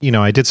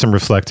 I did some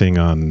reflecting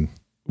on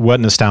what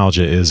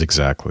nostalgia is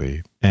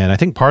exactly. And I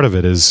think part of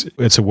it is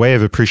it's a way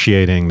of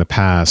appreciating the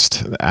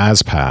past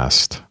as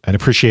past and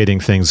appreciating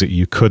things that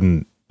you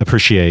couldn't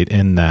appreciate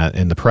in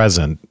the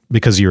present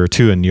because you're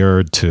too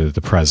inured to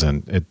the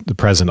present. The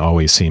present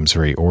always seems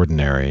very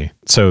ordinary.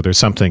 So there's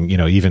something,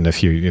 even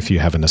if you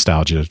have a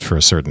nostalgia for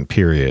a certain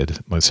period,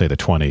 let's say the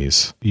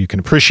 20s, you can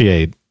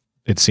appreciate,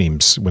 it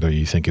seems, whether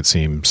you think it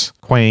seems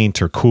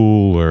quaint or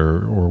cool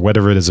or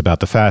whatever it is about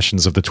the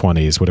fashions of the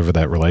 20s, whatever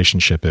that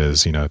relationship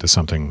is, to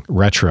something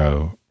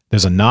retro.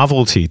 There's a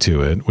novelty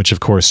to it, which of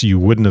course you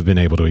wouldn't have been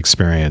able to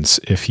experience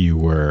if you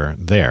were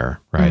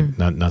there, right?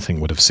 Nothing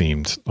would have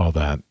seemed all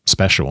that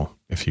special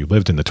if you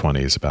lived in the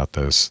 20s about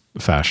those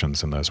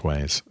fashions in those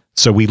ways.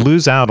 So we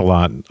lose out a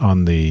lot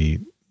on the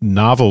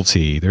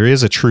novelty. There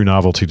is a true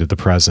novelty to the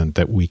present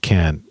that we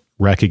can't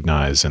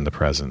recognize in the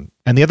present.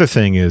 And the other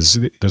thing is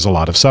there's a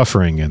lot of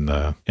suffering in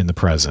the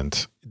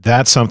present.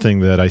 That's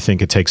something that I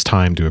think it takes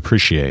time to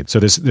appreciate.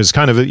 So there's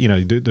kind of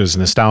there's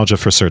nostalgia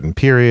for certain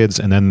periods,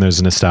 and then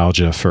there's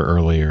nostalgia for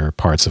earlier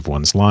parts of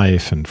one's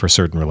life and for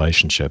certain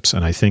relationships.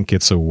 And I think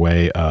it's a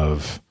way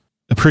of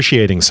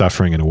appreciating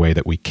suffering in a way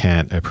that we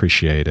can't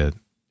appreciate it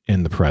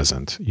in the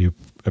present. You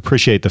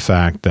appreciate the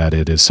fact that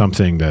it is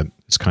something that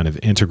is kind of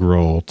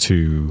integral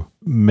to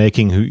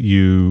making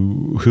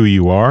who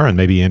you are, and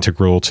maybe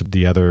integral to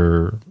the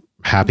other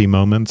happy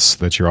moments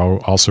that you're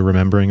also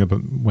remembering about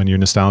when you're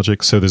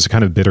nostalgic. So there's a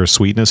kind of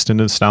bittersweetness to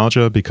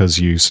nostalgia because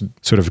you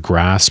sort of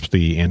grasp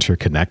the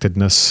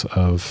interconnectedness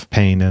of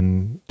pain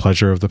and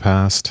pleasure of the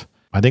past.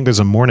 I think there's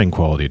a mourning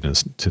quality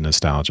to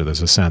nostalgia.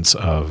 There's a sense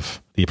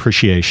of the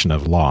appreciation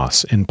of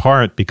loss, in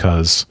part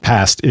because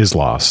past is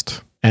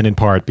lost, and in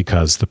part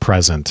because the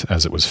present,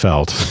 as it was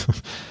felt,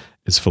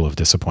 is full of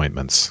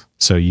disappointments.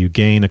 So you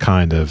gain a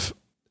kind of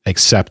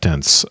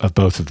acceptance of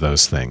both of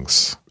those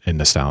things in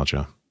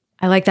nostalgia.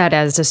 I like that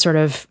as a sort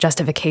of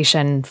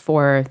justification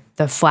for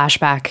the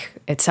flashback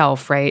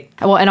itself, right?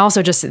 Well, and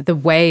also just the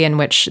way in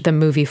which the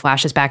movie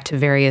flashes back to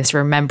various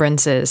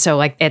remembrances. So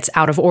like it's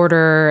out of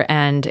order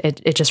and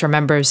it just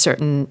remembers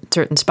certain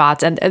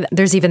spots. And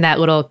there's even that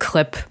little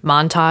clip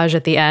montage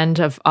at the end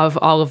of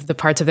all of the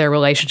parts of their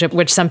relationship,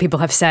 which some people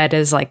have said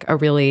is like a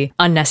really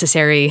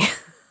unnecessary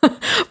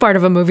part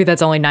of a movie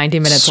that's only 90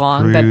 minutes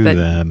long,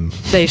 that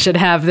they should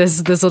have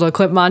this little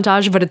clip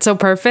montage, but it's so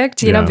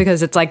perfect, you know,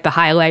 because it's like the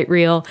highlight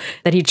reel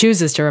that he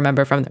chooses to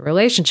remember from the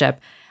relationship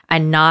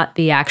and not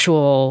the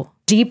actual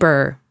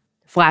deeper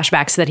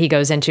flashbacks that he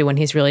goes into when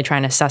he's really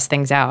trying to suss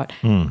things out.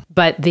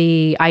 But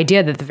the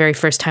idea that the very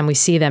first time we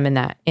see them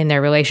in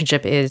their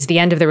relationship is the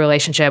end of the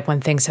relationship when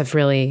things have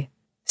really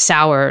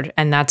soured,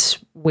 and that's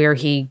where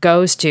he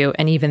goes to.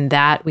 And even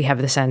that, we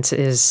have the sense,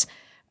 is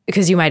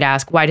because you might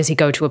ask, why does he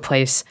go to a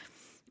place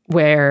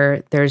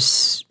where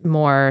there's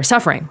more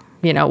suffering?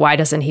 You know, why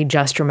doesn't he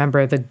just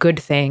remember the good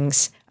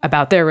things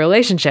about their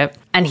relationship?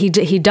 And he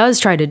does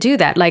try to do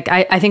that. Like,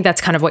 I think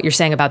that's kind of what you're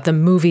saying about the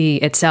movie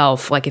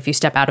itself. Like, if you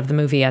step out of the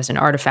movie as an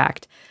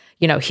artifact,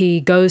 you know,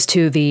 he goes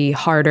to the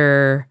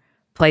harder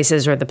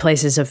places or the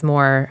places of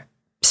more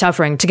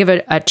suffering to give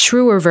it a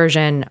truer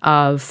version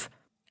of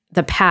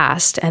the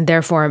past. And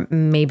therefore,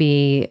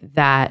 maybe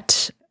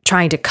that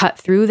trying to cut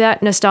through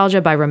that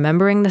nostalgia by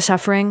remembering the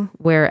suffering,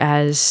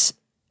 whereas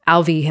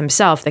Alvy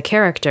himself, the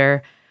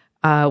character,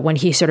 when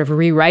he sort of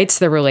rewrites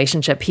the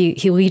relationship,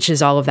 he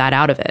leaches all of that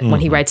out of it. When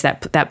he writes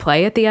that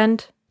play at the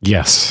end,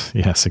 Yes,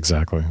 yes,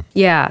 exactly.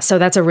 Yeah, so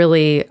that's a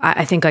really,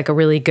 I think like a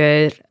really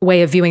good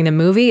way of viewing the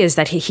movie is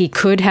that he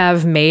could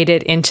have made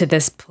it into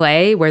this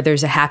play where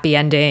there's a happy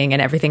ending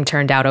and everything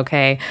turned out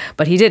okay,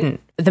 but he didn't.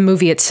 The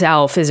movie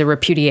itself is a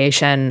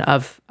repudiation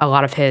of a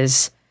lot of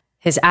his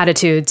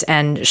attitudes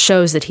and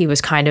shows that he was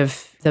kind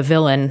of the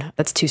villain.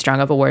 That's too strong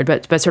of a word,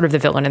 but sort of the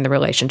villain in the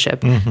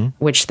relationship,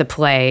 which the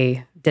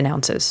play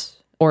denounces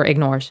or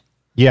ignores.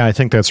 Yeah, I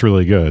think that's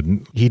really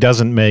good. He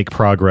doesn't make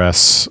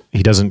progress.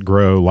 He doesn't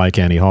grow like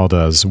Annie Hall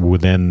does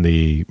within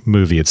the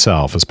movie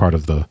itself as part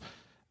of the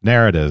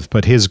narrative,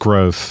 but his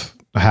growth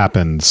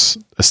happens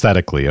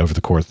aesthetically over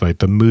the course. Like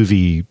the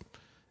movie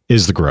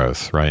is the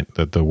growth, right?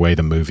 The way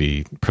the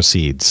movie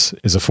proceeds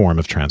is a form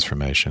of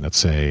transformation.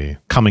 It's a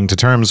coming to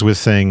terms with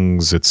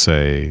things. It's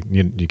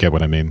you get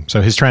what I mean?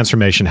 So his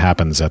transformation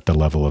happens at the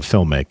level of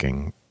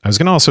filmmaking. I was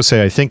going to also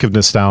say, I think of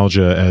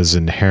nostalgia as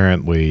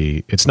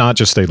inherently, it's not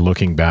just a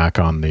looking back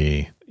on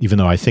even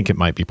though I think it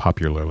might be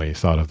popularly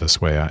thought of this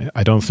way,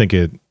 I don't think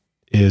it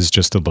is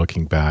just a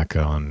looking back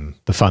on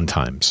the fun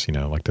times,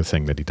 like the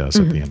thing that he does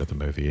at the end of the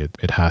movie.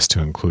 It has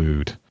to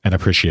include an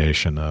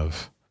appreciation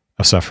of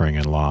suffering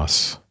and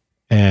loss.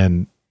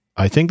 And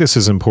I think this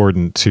is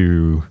important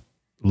to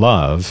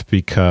love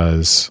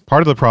because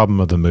part of the problem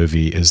of the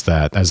movie is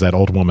that, as that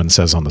old woman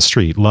says on the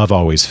street, love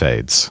always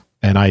fades.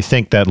 And I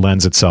think that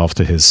lends itself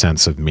to his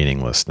sense of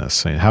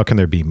meaninglessness. I mean, how can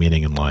there be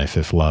meaning in life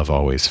if love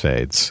always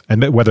fades?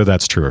 And whether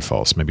that's true or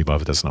false, maybe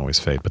love doesn't always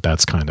fade, but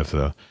that's kind of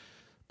the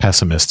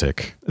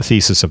pessimistic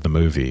thesis of the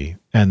movie.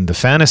 And the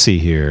fantasy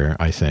here,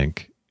 I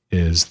think,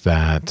 is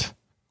that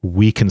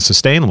we can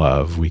sustain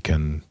love, we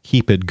can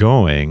keep it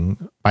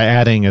going by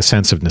adding a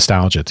sense of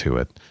nostalgia to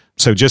it.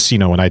 So just,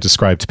 when I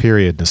described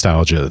period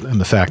nostalgia and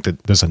the fact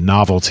that there's a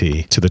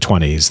novelty to the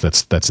 20s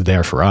that's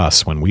there for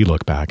us when we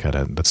look back at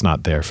it, that's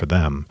not there for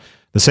them.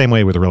 The same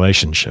way with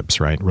relationships,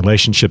 right?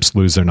 Relationships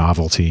lose their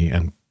novelty.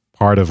 And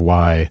part of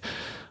why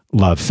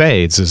love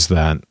fades is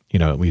that,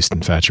 at least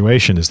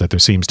infatuation, is that there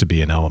seems to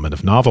be an element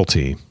of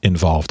novelty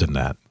involved in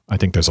that. I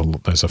think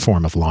there's a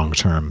form of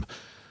long-term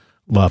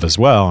love as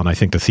well. And I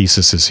think the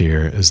thesis is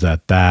here is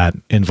that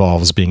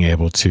involves being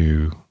able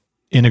to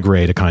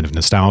integrate a kind of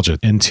nostalgia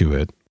into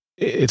it.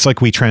 It's like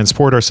we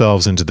transport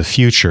ourselves into the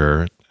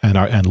future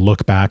and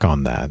look back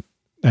on that.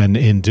 And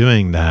in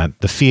doing that,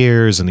 the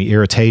fears and the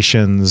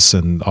irritations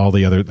and all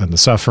the the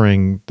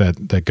suffering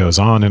that goes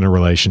on in a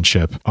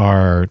relationship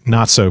are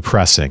not so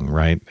pressing,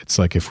 right? It's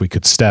like if we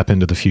could step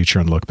into the future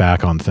and look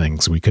back on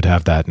things, we could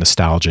have that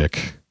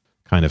nostalgic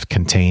kind of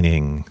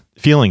containing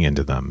feeling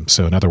into them.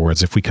 So in other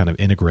words, if we kind of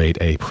integrate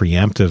a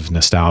preemptive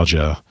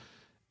nostalgia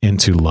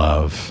into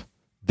love,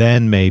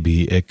 then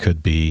maybe it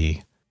could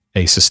be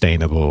a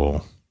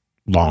sustainable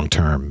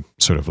long-term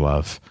sort of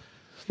love.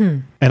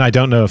 And I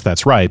don't know if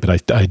that's right,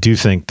 but I do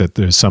think that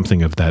there's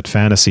something of that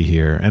fantasy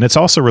here. And it's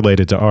also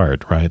related to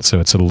art, right? So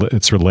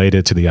it's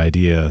related to the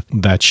idea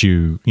that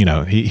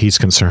he's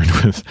concerned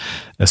with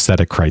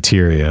aesthetic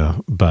criteria,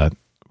 but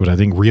I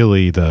think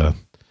really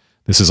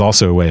this is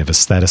also a way of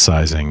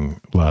aestheticizing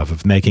love,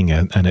 of making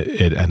it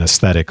an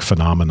aesthetic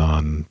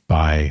phenomenon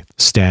by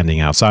standing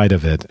outside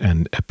of it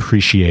and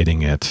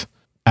appreciating it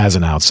as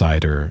an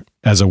outsider,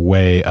 as a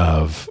way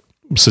of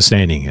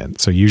sustaining it.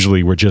 So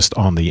usually we're just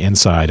on the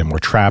inside and we're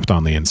trapped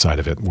on the inside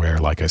of it where,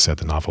 like I said,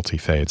 the novelty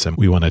fades. And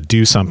we want to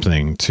do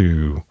something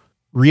to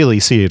really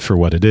see it for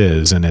what it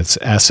is and its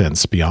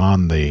essence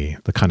beyond the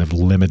kind of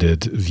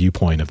limited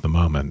viewpoint of the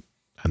moment.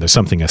 And there's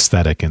something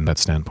aesthetic in that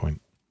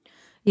standpoint.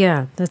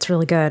 Yeah, that's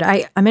really good.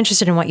 I'm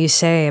interested in what you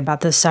say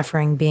about the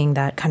suffering being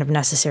that kind of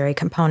necessary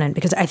component,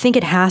 because I think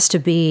it has to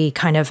be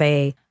kind of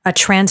a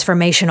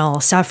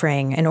transformational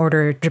suffering in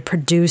order to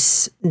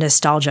produce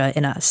nostalgia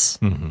in us.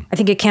 I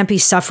think it can't be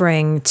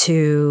suffering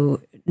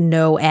to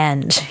no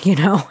end,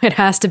 It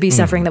has to be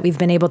suffering that we've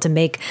been able to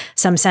make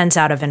some sense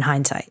out of in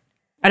hindsight.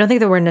 I don't think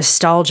that we're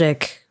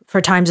nostalgic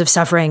for times of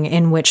suffering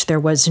in which there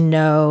was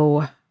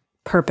no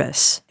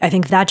purpose. I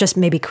think that just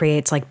maybe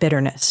creates like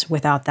bitterness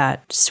without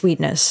that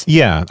sweetness.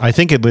 Yeah, I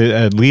think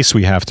at least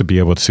we have to be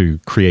able to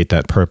create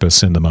that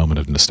purpose in the moment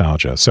of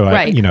nostalgia. So,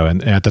 right.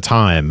 And at the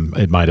time,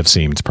 it might have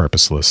seemed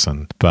purposeless,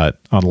 but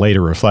on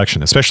later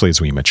reflection, especially as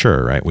we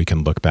mature, right, we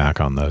can look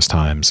back on those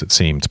times. It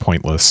seemed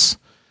pointless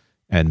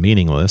and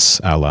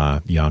meaningless, a la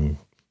young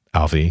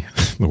Alvy.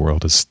 The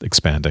world is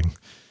expanding,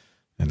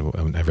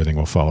 and everything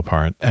will fall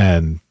apart,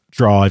 and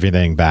draw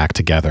everything back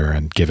together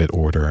and give it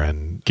order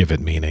and give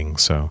it meaning.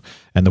 So,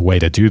 and the way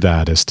to do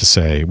that is to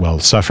say, well,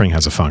 suffering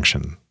has a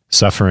function.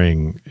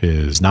 Suffering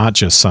is not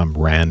just some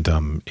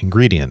random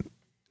ingredient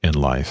in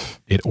life.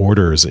 It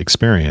orders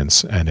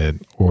experience and it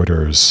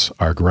orders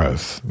our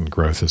growth. And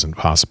growth isn't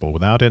possible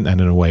without it.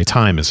 And in a way,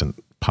 time isn't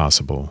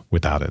possible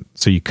without it.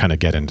 So you kind of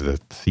get into the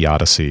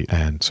theodicy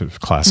and sort of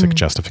classic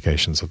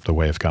justifications of the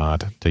way of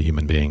God to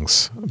human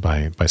beings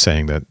by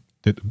saying that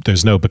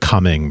there's no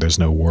becoming, there's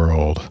no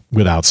world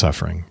without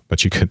suffering,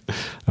 but you could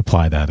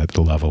apply that at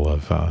the level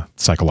of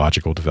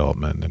psychological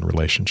development and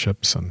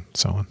relationships and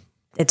so on.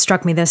 It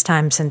struck me this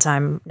time, since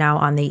I'm now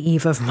on the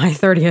eve of my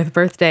 30th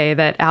birthday,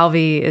 that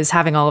Alvy is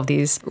having all of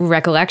these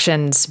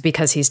recollections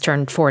because he's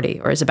turned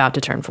 40 or is about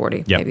to turn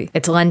 40, maybe.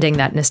 It's lending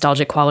that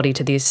nostalgic quality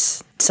to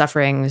these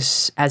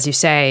sufferings, as you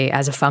say,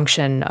 as a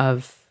function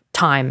of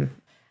time.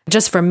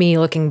 Just for me,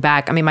 looking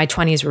back, I mean, my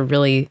 20s were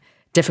really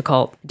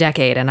difficult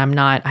decade, and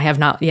I have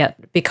not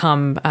yet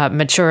become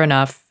mature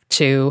enough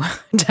to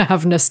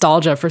have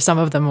nostalgia for some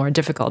of the more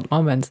difficult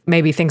moments.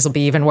 Maybe things will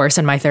be even worse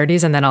in my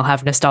 30s, and then I'll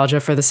have nostalgia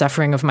for the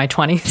suffering of my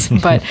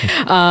 20s. But,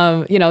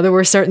 there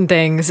were certain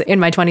things in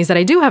my 20s that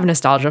I do have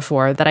nostalgia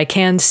for, that I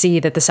can see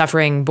that the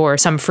suffering bore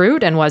some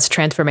fruit and was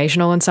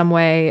transformational in some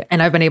way.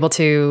 And I've been able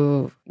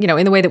to,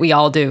 in the way that we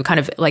all do, kind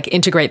of like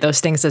integrate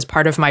those things as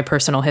part of my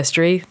personal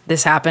history.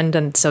 This happened,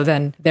 and so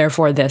then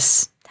therefore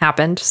this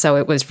happened. So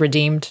it was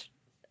redeemed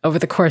over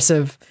the course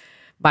of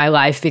my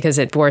life because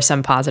it bore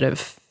some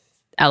positive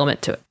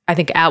element to it. I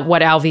think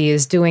what Alvy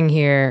is doing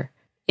here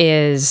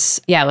is,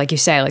 like you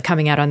say, like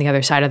coming out on the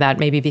other side of that,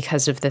 maybe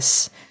because of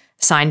this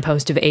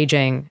signpost of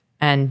aging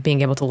and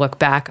being able to look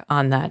back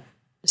on that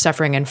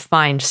suffering and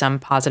find some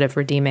positive,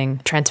 redeeming,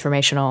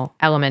 transformational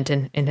element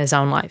in his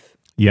own life.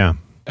 Yeah.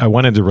 I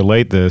wanted to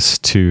relate this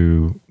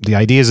to the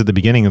ideas at the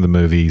beginning of the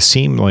movie.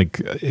 Seem like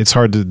it's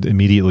hard to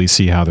immediately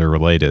see how they're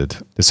related.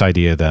 This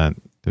idea that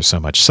there's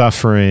so much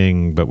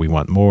suffering, but we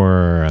want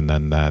more, and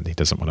then that he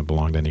doesn't want to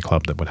belong to any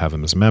club that would have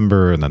him as a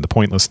member, and then the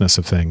pointlessness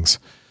of things.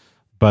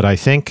 But I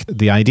think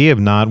the idea of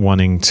not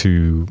wanting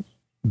to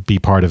be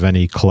part of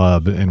any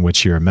club in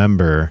which you're a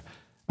member,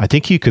 I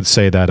think you could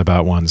say that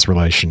about one's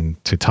relation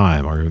to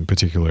time, or in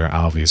particular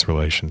Alvy's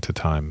relation to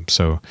time.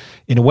 So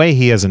in a way,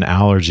 he has an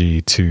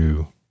allergy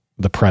to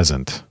the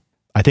present.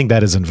 I think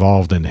that is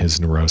involved in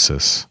his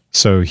neurosis.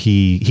 So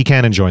he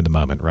can't enjoy the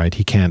moment, right?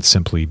 He can't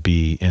simply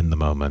be in the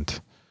moment.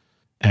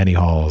 Annie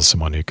Hall is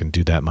someone who can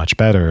do that much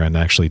better and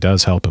actually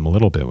does help him a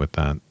little bit with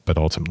that, but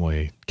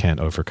ultimately can't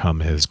overcome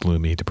his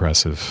gloomy,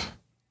 depressive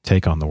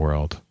take on the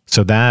world.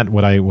 So that,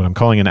 what I'm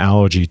calling an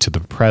allergy to the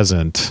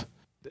present,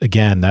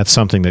 again, that's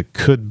something that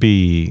could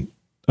be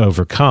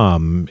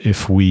overcome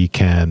if we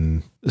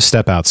can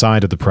step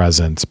outside of the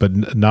present,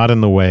 but not in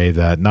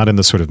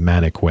the sort of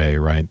manic way,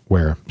 right?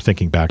 Where,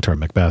 thinking back to our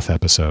Macbeth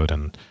episode,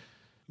 and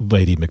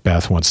Lady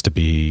Macbeth wants to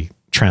be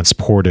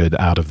transported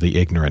out of the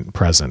ignorant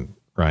present,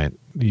 right?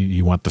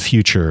 You want the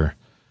future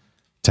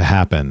to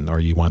happen, or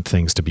you want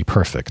things to be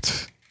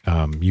perfect.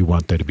 You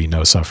want there to be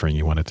no suffering.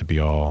 You want it to be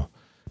all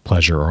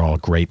pleasure or all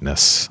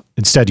greatness.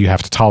 Instead, you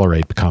have to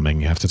tolerate becoming.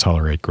 You have to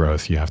tolerate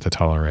growth. You have to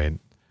tolerate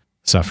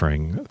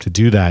suffering. To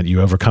do that, you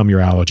overcome your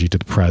allergy to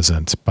the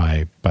present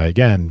by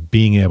again,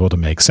 being able to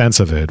make sense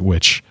of it,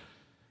 which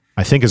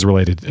I think is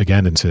related,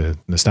 again, into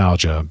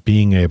nostalgia,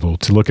 being able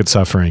to look at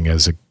suffering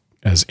as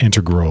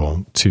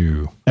integral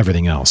to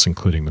everything else,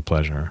 including the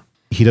pleasure.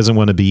 He doesn't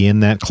want to be in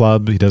that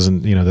club. He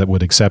doesn't, that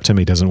would accept him.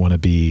 He doesn't want to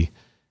be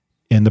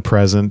in the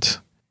present.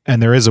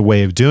 And there is a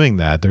way of doing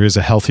that. There is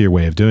a healthier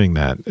way of doing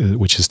that,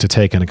 which is to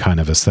take in a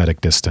kind of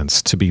aesthetic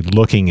distance, to be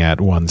looking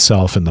at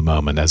oneself in the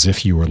moment as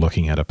if you were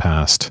looking at a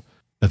past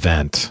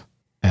event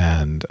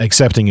and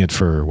accepting it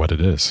for what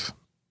it is.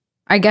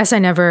 I guess I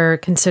never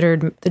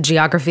considered the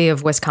geography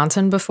of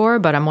Wisconsin before,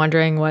 but I'm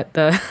wondering what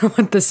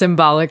the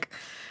symbolic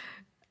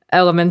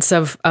elements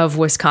of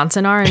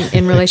Wisconsin are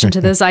in relation to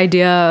this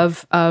idea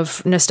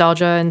of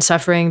nostalgia and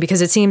suffering,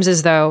 because it seems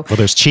as though... Well,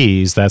 there's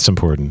cheese. That's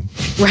important.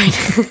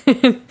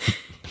 Right.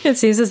 It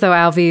seems as though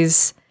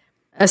Alvy's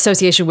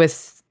association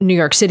with New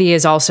York City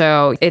is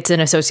also, it's an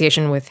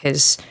association with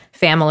his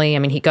family. I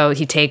mean,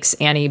 he takes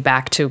Annie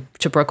back to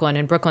Brooklyn,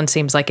 and Brooklyn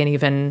seems like an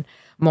even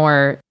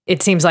more,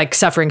 it seems like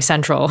suffering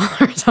central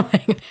or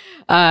something.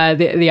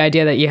 The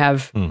idea that you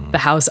have the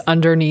house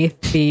underneath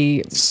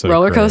the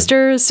roller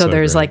coasters. So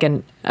there's great. Like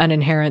an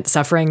inherent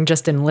suffering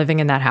just in living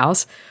in that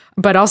house.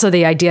 But also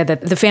the idea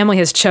that the family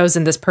has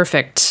chosen this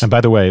perfect... And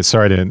by the way,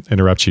 sorry to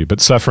interrupt you, but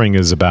suffering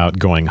is about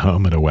going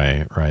home in a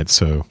way, right?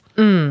 So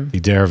the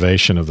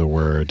derivation of the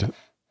word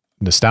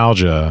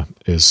nostalgia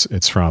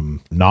it's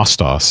from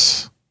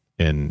nostos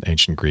in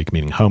ancient Greek,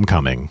 meaning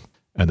homecoming,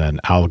 and then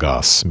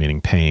algos,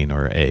 meaning pain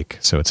or ache.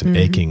 So it's an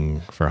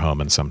aching for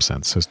home in some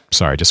sense. So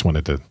sorry, just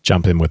wanted to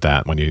jump in with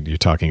that when you're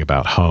talking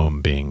about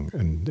home being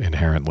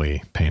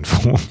inherently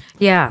painful.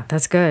 Yeah,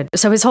 that's good.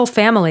 So his whole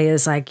family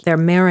is like, they're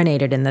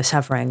marinated in the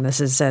suffering. This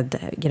is,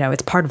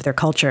 it's part of their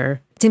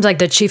culture. It seems like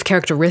the chief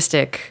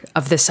characteristic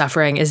of this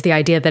suffering is the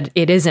idea that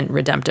it isn't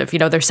redemptive.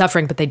 They're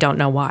suffering, but they don't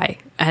know why.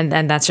 And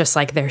that's just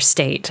like their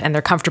state, and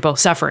they're comfortable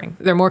suffering.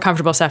 They're more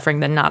comfortable suffering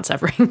than not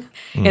suffering.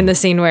 In the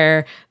scene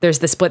where there's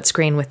the split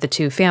screen with the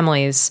two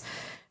families,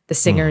 the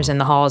Singers in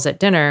the Halls at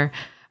dinner,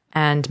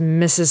 and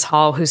Mrs.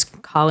 Hall, who's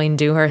Colleen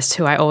Dewhurst,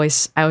 who I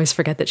always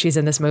forget that she's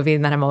in this movie,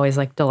 and then I'm always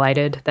like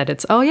delighted that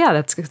it's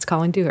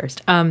Colleen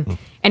Dewhurst.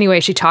 Anyway,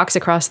 she talks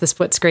across the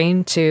split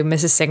screen to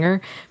Mrs.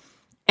 Singer,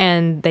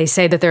 and they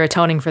say that they're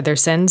atoning for their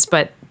sins,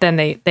 but then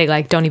they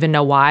like don't even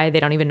know why. They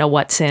don't even know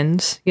what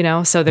sins, you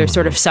know? So they're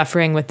sort of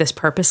suffering with this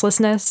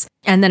purposelessness.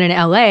 And then in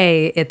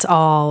LA, it's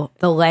all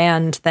the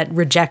land that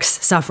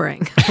rejects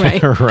suffering,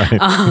 right? Right.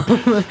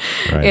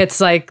 Right.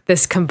 It's like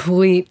this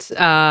complete,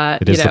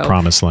 it is the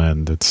promised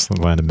land. It's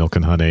the land of milk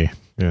and honey.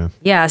 Yeah.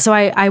 Yeah. So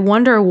I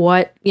wonder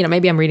what,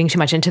 maybe I'm reading too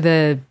much into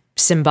the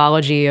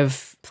symbology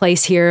of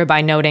place here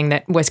by noting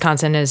that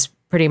Wisconsin is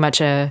pretty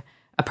much a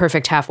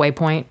perfect halfway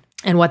point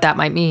and what that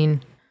might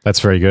mean.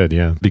 That's very good,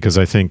 yeah. Because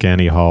I think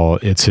Annie Hall,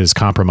 it's his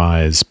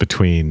compromise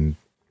between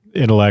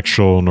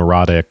intellectual,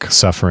 neurotic,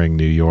 suffering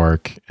New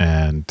York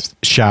and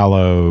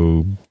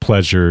shallow,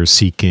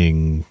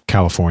 pleasure-seeking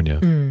California.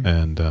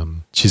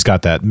 And she's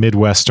got that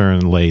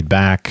Midwestern,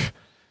 laid-back,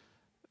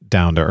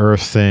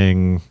 down-to-earth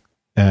thing,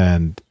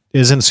 and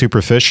isn't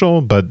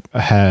superficial, but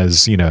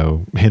has,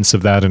 hints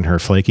of that in her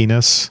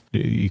flakiness.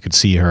 You could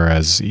see her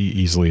as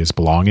easily as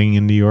belonging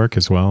in New York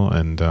as well.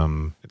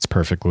 And it's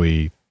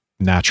perfectly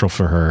natural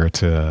for her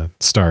to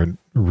start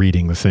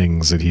reading the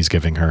things that he's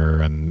giving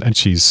her. And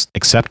she's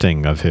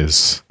accepting of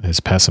his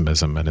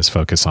pessimism and his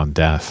focus on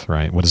death,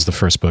 right? What is the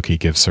first book he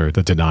gives her?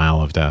 The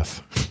Denial of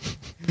Death.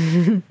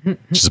 Which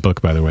is a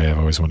book, by the way, I've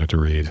always wanted to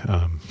read.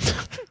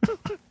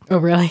 Oh,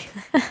 really?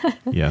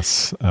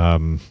 Yes.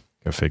 Go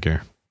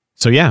figure.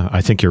 So yeah,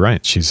 I think you're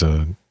right. She's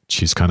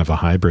kind of a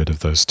hybrid of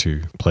those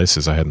two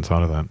places. I hadn't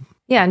thought of that.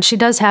 Yeah, and she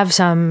does have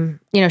some,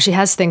 she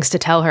has things to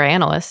tell her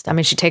analyst. I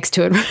mean, she takes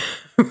to it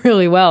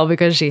really well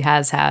because she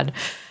has had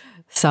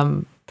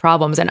some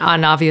problems. And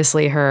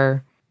obviously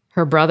her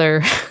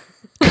brother.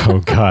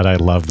 Oh God, I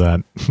love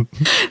that.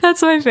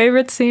 That's my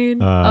favorite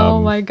scene.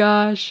 Oh my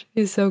gosh,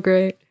 he's so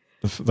great.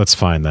 Let's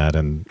find that.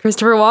 And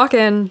Christopher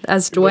Walken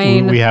as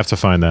Dwayne. We have to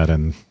find that.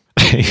 And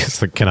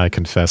he's like, can I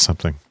confess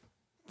something?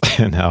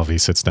 And Alvy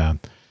sits down.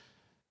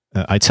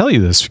 I tell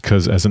you this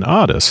because as an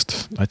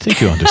artist, I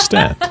think you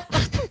understand.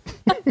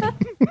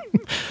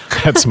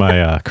 That's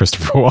my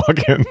Christopher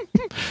Walken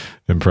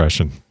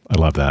impression. I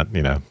love that,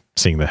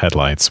 seeing the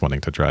headlights,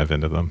 wanting to drive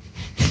into them.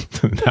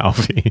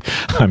 Alvy,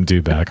 I'm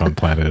due back on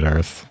planet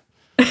Earth.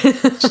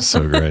 It's just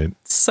so great.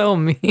 So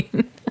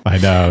mean. I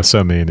know,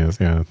 so mean.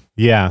 Yeah.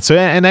 Yeah. So,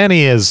 and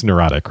Annie is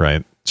neurotic,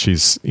 right?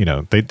 She's,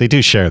 they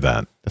do share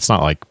that. It's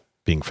not like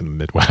being from the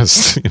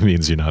Midwest, it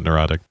means you're not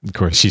neurotic. Of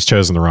course, she's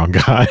chosen the wrong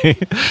guy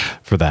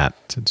for that.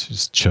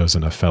 She's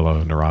chosen a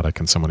fellow neurotic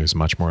and someone who's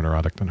much more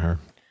neurotic than her.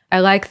 I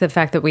like the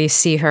fact that we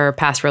see her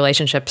past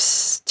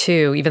relationships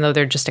too, even though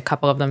they're just a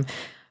couple of them,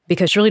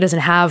 because she really doesn't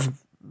have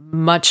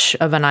much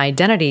of an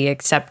identity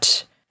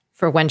except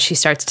for when she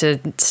starts to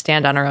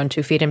stand on her own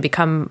 2 feet and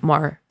become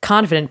more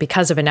confident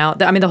because of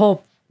the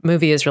whole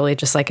movie is really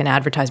just like an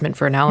advertisement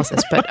for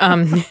analysis, but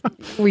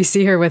we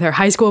see her with her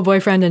high school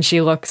boyfriend and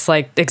she looks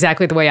like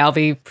exactly the way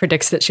Alvy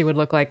predicts that she would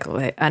look like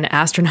an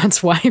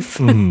astronaut's wife.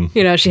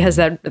 She has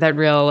that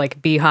real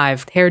like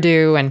beehive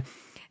hairdo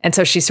and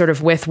so she's sort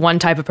of with one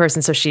type of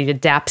person, so she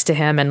adapts to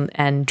him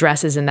and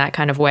dresses in that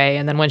kind of way.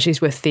 And then when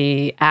she's with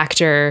the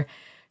actor,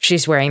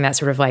 she's wearing that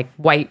sort of like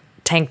white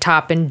tank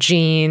top and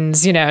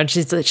jeans,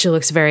 she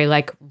looks very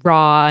like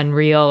raw and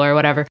real or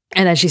whatever.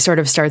 And then she sort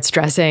of starts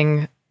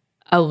dressing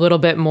a little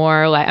bit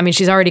more like,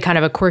 she's already kind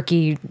of a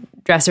quirky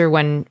dresser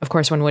when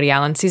Woody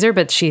Allen sees her,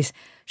 but she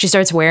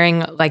starts wearing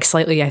like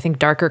slightly, I think,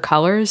 darker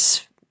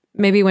colors.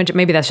 Maybe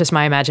that's just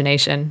my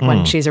imagination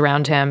when she's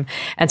around him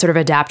and sort of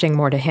adapting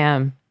more to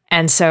him.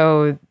 And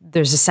so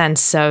there's a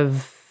sense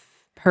of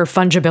her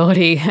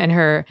fungibility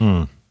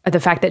and the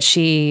fact that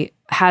she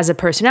has a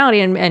personality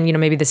and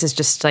maybe this is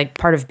just like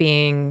part of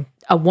being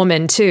a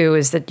woman too,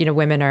 is that,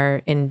 women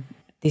are in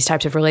these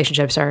types of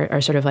relationships are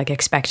sort of like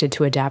expected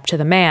to adapt to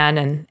the man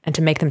and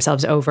to make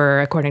themselves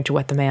over according to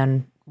what the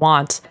man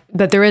wants.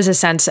 But there is a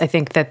sense, I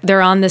think, that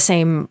they're on the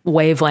same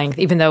wavelength,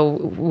 even though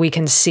we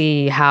can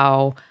see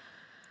how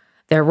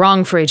they're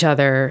wrong for each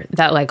other.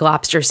 That like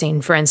lobster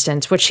scene, for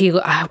instance, which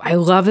I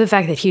love the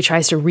fact that he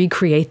tries to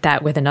recreate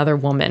that with another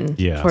woman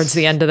towards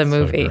the end of the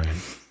movie. So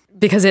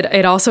because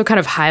it also kind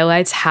of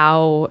highlights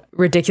how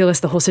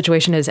ridiculous the whole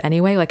situation is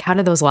anyway. Like, how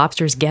did those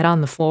lobsters get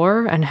on the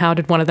floor? And how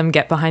did one of them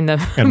get behind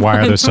the And why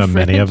are there so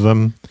many of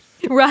them?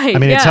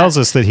 Right. It tells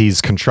us that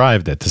he's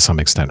contrived it to some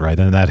extent, right?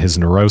 And that his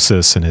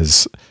neurosis and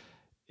is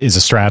a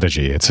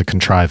strategy. It's a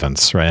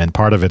contrivance, right? And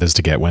part of it is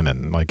to get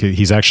women. Like,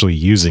 he's actually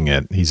using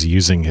it. He's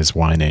using his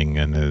whining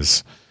and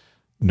his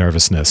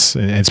nervousness.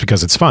 And it's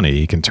because it's funny.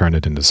 He can turn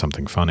it into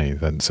something funny.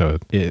 So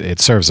it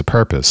serves a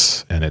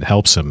purpose and it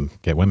helps him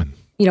get women.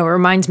 It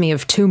reminds me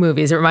of two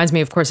movies. It reminds me,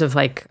 of course, of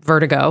like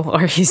Vertigo,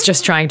 or he's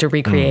just trying to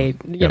recreate,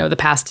 the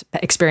past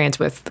experience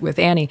with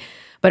Annie.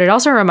 But it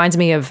also reminds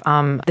me of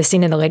the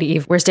scene in The Lady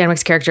Eve where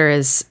Stanwyck's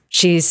character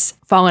she's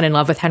fallen in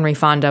love with Henry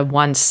Fonda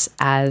once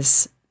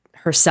as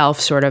herself,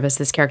 sort of as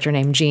this character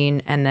named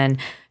Jean. And then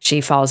she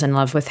falls in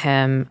love with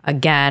him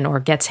again, or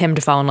gets him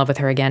to fall in love with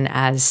her again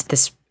as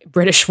this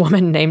British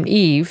woman named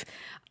Eve.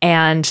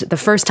 And the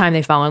first time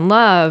they fall in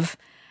love,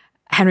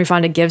 Henry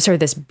Fonda gives her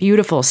this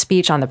beautiful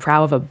speech on the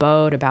prow of a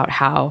boat about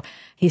how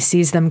he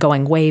sees them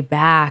going way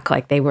back,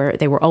 like they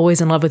were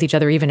always in love with each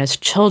other, even as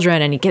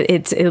children. And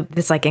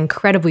it's like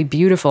incredibly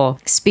beautiful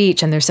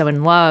speech, and they're so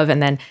in love.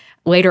 And then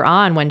later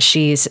on, when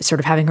she's sort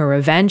of having her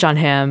revenge on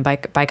him by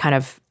kind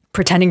of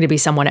pretending to be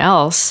someone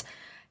else,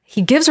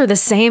 he gives her the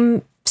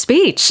same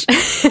speech.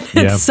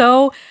 It's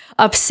so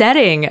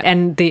upsetting,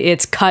 and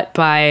it's cut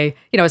by,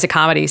 it's a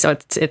comedy, so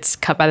it's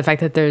cut by the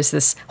fact that there's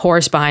this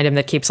horse behind him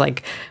that keeps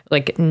like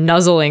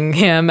nuzzling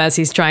him as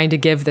he's trying to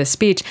give this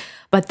speech.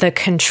 But the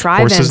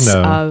contrivance horses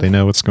know. They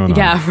know what's going on.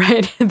 Yeah,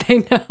 right. They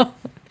know.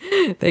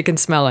 They can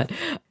smell it.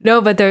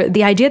 No, but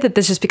the idea that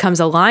this just becomes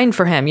a line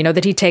for him,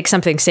 that he takes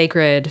something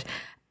sacred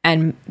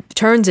and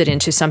turns it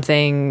into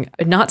something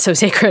not so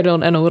sacred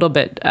and a little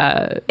bit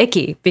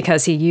icky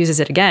because he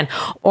uses it again.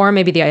 Or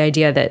maybe the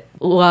idea that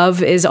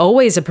love is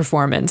always a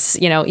performance,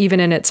 even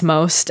in its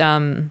most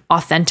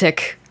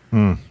authentic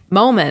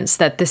moments,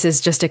 that this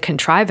is just a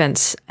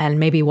contrivance and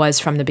maybe was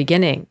from the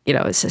beginning.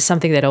 It's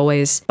something that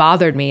always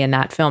bothered me in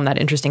that film, that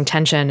interesting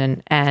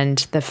tension and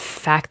the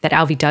fact that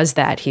Alvy does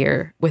that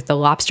here with the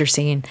lobster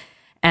scene.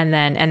 And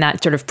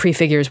that sort of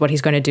prefigures what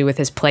he's going to do with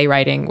his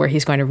playwriting, where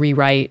he's going to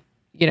rewrite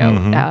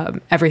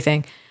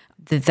everything.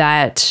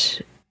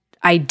 That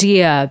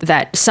idea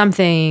that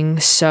something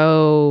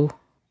so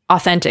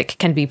authentic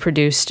can be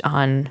produced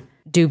on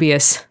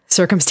dubious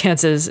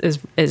circumstances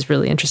is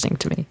really interesting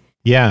to me.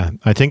 Yeah,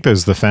 I think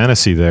there's the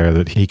fantasy there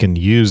that he can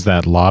use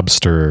that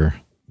lobster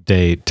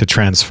date to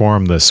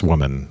transform this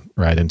woman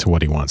right into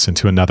what he wants,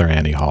 into another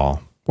Annie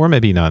Hall. Or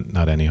maybe not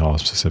Annie Hall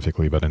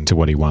specifically, but into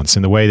what he wants,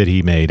 in the way that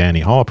he made Annie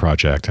Hall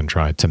Project and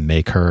tried to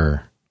make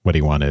her what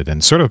he wanted,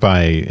 and sort of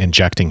by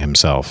injecting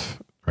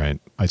himself,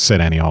 right? I said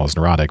Annie Hall is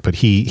neurotic, but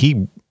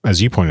he,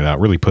 as you pointed out,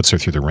 really puts her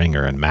through the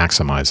ringer and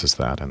maximizes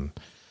that and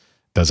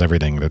does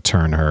everything to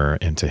turn her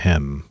into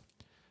him.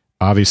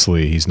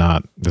 Obviously, he's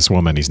not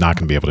going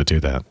to be able to do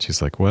that.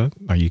 She's like, what?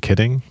 Are you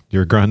kidding?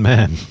 You're a grown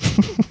man.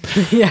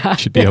 Yeah.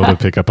 Should be able to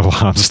pick up a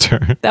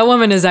lobster. That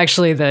woman is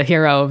actually the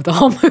hero of the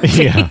whole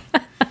movie. Yeah.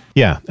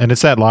 Yeah. And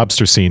it's that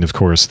lobster scene, of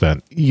course,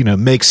 that,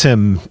 makes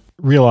him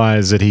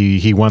realize that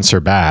he wants her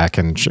back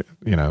and,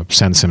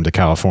 sends him to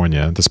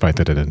California, despite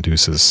that it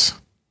induces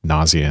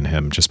nausea in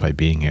him just by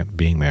being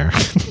there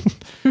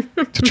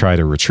to try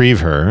to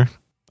retrieve her.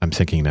 I'm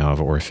thinking now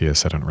of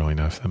Orpheus. I don't really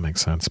know if that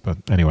makes sense, but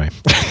anyway,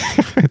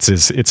 it's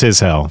his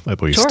hell,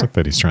 at least,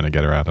 that he's trying to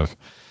get her out of.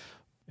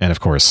 And of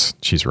course,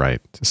 she's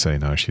right to say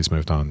no, she's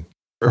moved on.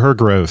 Her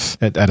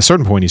growth, at a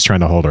certain point, he's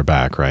trying to hold her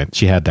back, right?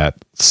 She had the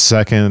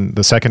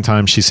second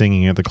time she's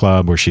singing at the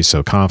club where she's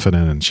so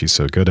confident and she's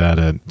so good at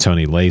it.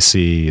 Tony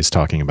Lacey is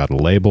talking about a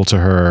label to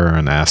her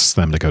and asks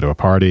them to go to a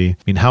party.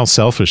 I mean, how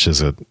selfish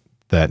is it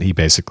that he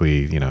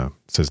basically,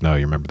 says, no,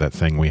 you remember that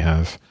thing we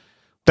have?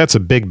 That's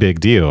a big, big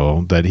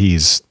deal that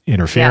he's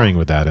interfering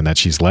with that and that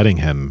she's letting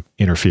him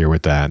interfere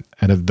with that.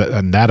 And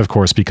that, of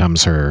course,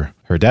 becomes her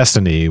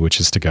destiny,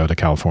 which is to go to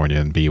California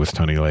and be with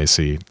Tony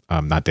Lacey,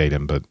 not date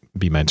him, but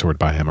be mentored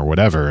by him or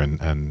whatever,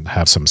 and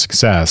have some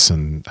success.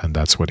 And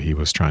that's what he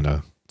was trying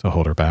to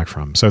hold her back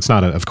from. So it's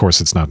not an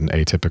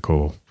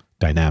atypical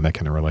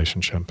dynamic in a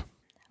relationship.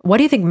 What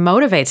do you think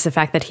motivates the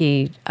fact that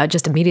he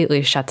just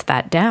immediately shuts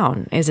that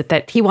down? Is it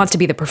that he wants to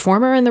be the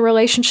performer in the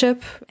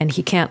relationship and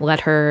he can't let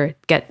her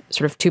get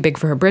sort of too big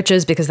for her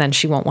britches because then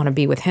she won't want to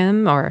be with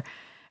him? Or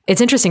it's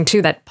interesting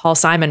too that Paul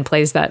Simon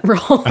plays that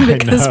role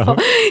because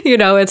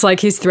it's like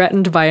he's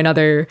threatened by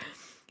another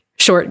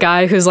short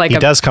guy who's like... He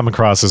does come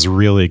across as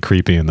really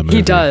creepy in the movie.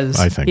 He does.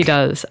 I think. He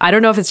does. I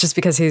don't know if it's just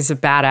because he's a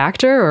bad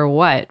actor or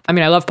what. I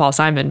mean, I love Paul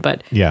Simon,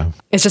 but yeah,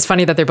 it's just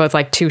funny that they're both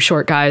like two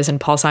short guys and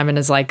Paul Simon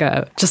is like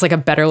just like a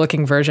better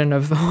looking version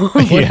of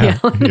Woody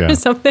Allen or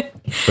something.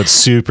 But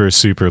super,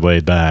 super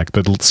laid back,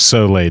 but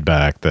so laid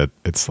back that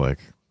it's like,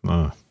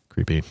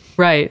 creepy.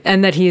 Right.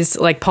 And that he's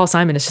like, Paul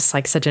Simon is just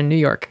like such a New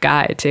York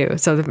guy too.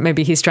 So that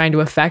maybe he's trying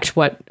to affect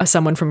what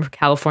someone from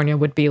California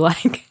would be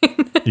like.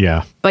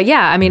 Yeah. But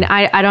yeah, I mean,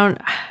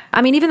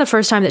 I mean, even the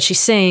first time that she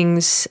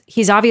sings,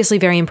 he's obviously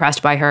very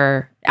impressed by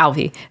her.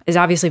 Alvy is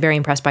obviously very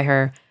impressed by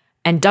her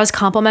and does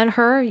compliment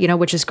her,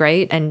 which is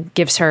great, and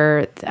gives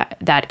her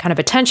that kind of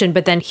attention.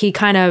 But then he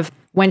kind of,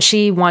 when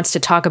she wants to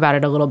talk about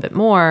it a little bit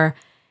more,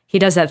 he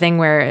does that thing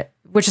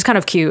which is kind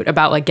of cute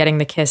about like getting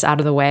the kiss out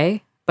of the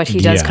way. But he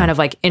does kind of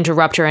like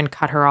interrupt her and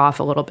cut her off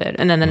a little bit.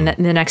 And then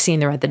the next scene,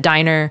 they're at the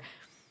diner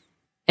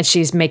and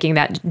she's making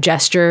that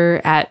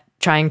gesture at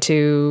trying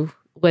to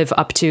live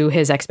up to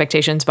his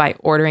expectations by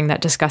ordering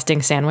that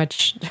disgusting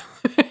sandwich.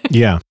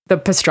 Yeah. The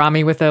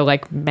pastrami with the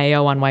like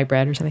mayo on white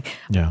bread or something.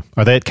 Yeah.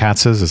 Are they at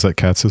Katz's? Is that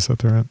Katz's that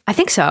they're at? I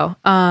think so.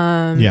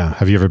 Yeah.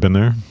 Have you ever been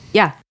there?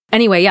 Yeah.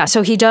 Anyway, yeah.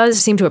 So he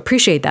does seem to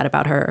appreciate that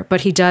about her,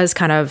 but he does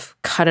kind of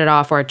cut it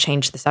off or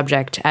change the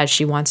subject as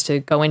she wants to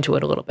go into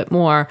it a little bit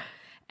more.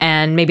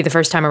 And maybe the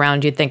first time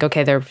around, you'd think,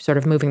 okay, they're sort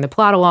of moving the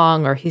plot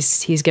along, or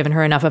he's given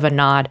her enough of a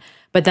nod.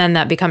 But then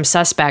that becomes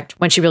suspect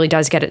when she really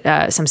does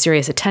get some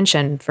serious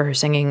attention for her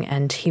singing,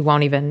 and he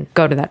won't even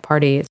go to that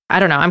party. I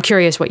don't know. I'm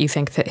curious what you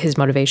think that his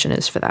motivation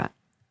is for that.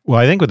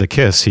 Well, I think with the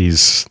kiss, he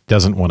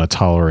doesn't want to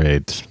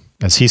tolerate,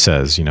 as he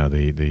says,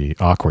 the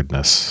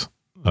awkwardness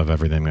of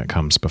everything that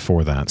comes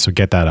before that. So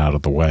get that out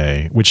of the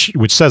way, which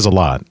says a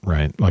lot,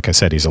 right? Like I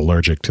said, he's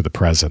allergic to the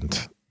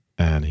present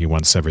and he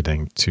wants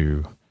everything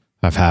to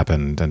have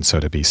happened and so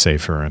to be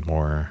safer and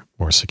more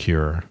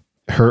secure.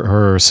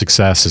 Her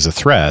success is a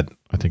threat,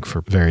 I think,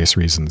 for various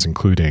reasons,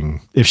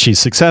 including if she's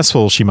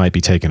successful, she might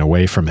be taken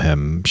away from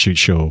him.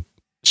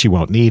 She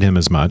won't need him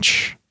as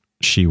much.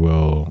 She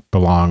will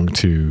belong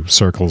to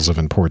circles of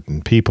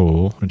important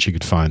people, and she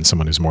could find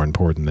someone who's more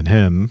important than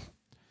him.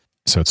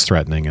 So it's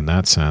threatening in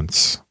that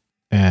sense.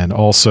 And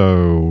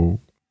also,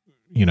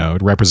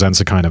 it represents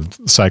a kind of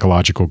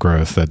psychological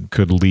growth that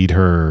could lead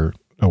her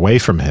away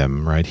from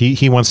him, right?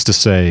 He wants to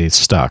stay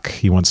stuck.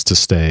 He wants to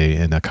stay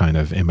in a kind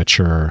of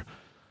immature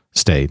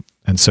state.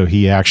 And so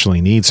he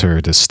actually needs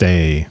her to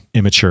stay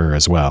immature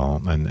as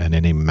well. And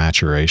any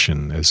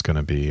maturation is going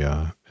to be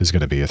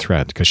a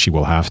threat because she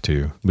will have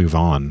to move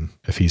on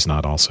if he's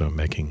not also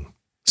making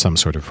some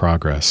sort of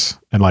progress.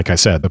 And like I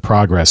said, the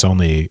progress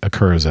only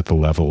occurs at the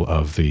level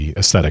of the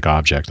aesthetic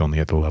object, only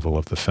at the level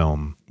of the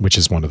film, which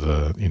is one of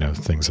the,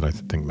 things that I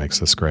think makes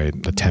this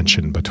great. The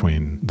tension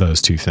between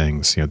those two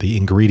things. The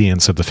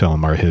ingredients of the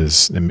film are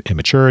his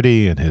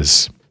immaturity and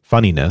his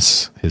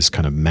funniness, his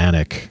kind of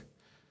manic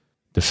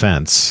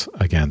defense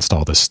against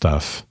all this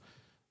stuff.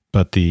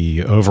 But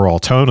the overall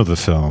tone of the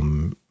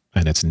film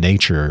and its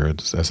nature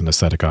as an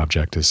aesthetic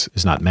object is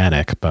not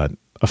manic, but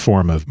a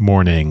form of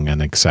mourning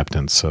and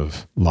acceptance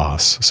of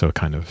loss. So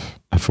kind of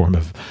a form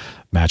of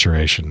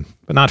maturation,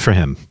 but not for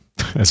him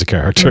as a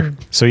character.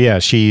 So yeah,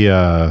 she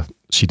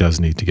does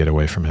need to get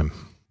away from him.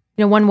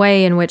 One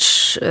way in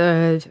which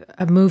a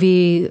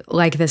movie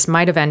like this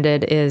might have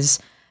ended is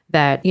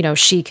that,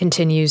 she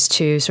continues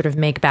to sort of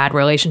make bad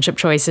relationship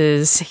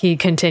choices. He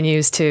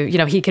continues to,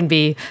 he can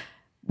be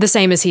the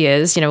same as he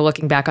is,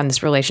 looking back on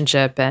this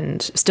relationship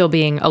and still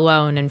being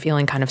alone and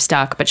feeling kind of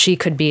stuck. But she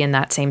could be in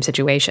that same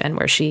situation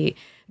where she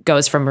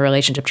goes from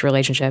relationship to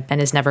relationship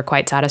and is never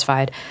quite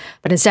satisfied.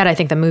 But instead, I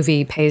think the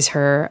movie pays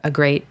her a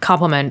great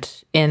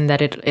compliment in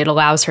that it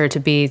allows her to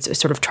be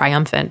sort of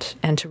triumphant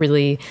and to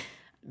really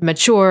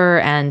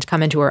mature and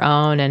come into her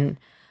own and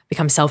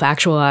become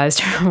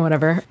self-actualized or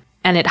whatever.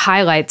 And it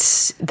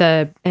highlights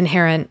the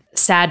inherent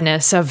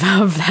sadness of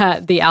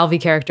the Alvy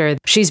character.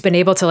 She's been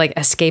able to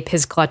escape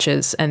his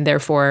clutches and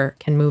therefore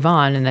can move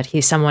on, and that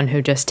he's someone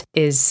who just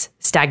is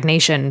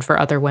stagnation for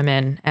other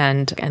women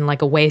and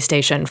like a way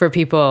station for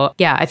people.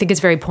 Yeah, I think it's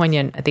very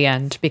poignant at the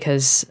end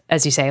because,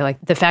 as you say,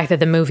 the fact that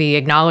the movie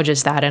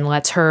acknowledges that and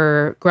lets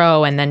her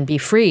grow and then be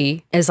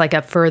free is like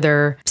a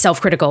further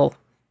self-critical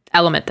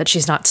element, that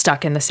she's not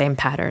stuck in the same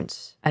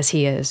patterns as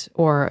he is,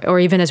 or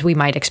even as we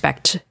might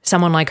expect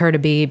someone like her to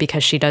be,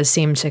 because she does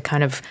seem to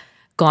kind of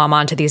glom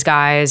onto these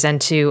guys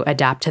and to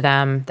adapt to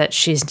them, that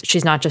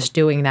she's not just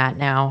doing that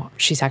now.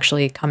 She's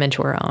actually come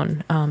into her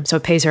own. So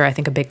it pays her, I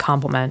think, a big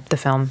compliment, the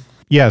film.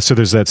 Yeah, so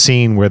there's that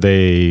scene where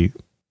they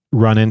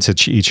run into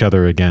each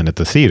other again at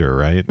the theater,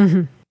 right?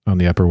 On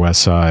the Upper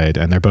West Side,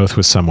 and they're both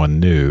with someone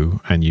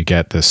new, and you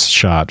get this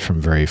shot from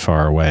very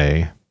far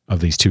away of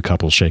these two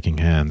couples shaking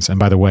hands. And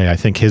by the way, I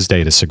think his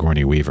date is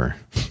Sigourney Weaver.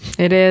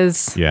 It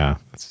is. Yeah,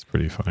 that's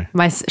pretty funny.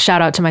 My shout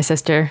out to my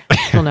sister.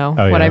 She'll know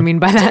what I mean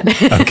by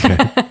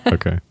that.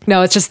 Okay.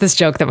 No, it's just this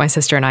joke that my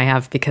sister and I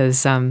have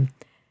because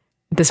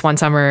this one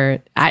summer,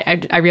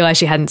 I realized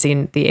she hadn't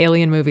seen the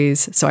Alien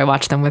movies, so I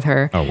watched them with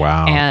her. Oh,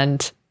 wow.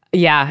 And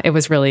yeah, it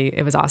was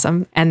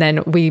awesome. And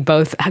then we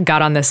both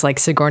got on this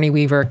Sigourney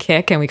Weaver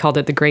kick, and we called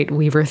it the Great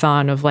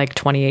Weaver-thon of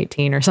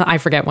 2018 or something. I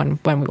forget when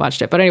we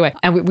watched it. But anyway,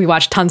 and we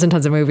watched tons and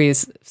tons of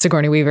movies,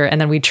 Sigourney Weaver.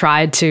 And then we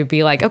tried to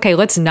be okay,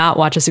 let's not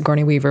watch a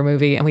Sigourney Weaver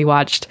movie. And we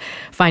watched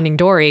Finding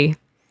Dory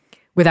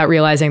without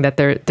realizing that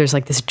there's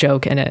this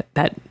joke in it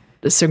that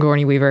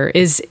Sigourney Weaver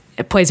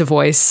plays a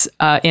voice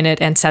in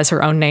it and says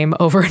her own name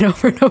over and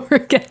over and over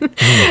again.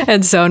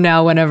 And so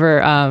now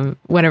whenever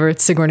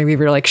Sigourney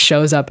Weaver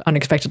shows up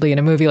unexpectedly in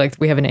a movie,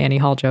 we have an Annie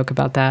Hall joke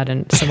about that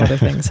and some other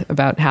things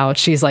about how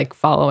she's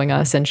following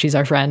us and she's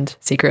our friend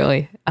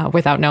secretly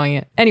without knowing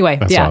it. Anyway,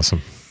 that's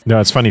awesome. No,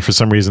 it's funny. For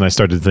some reason, I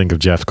started to think of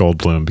Jeff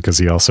Goldblum because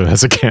he also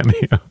has a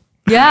cameo.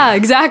 Yeah,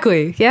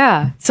 exactly.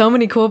 Yeah. So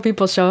many cool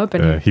people show up.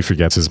 And he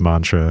forgets his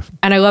mantra.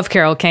 And I love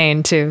Carol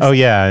Kane, too. Oh,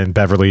 yeah. And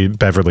Beverly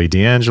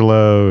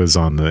D'Angelo is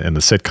in the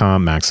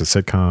sitcom, Max's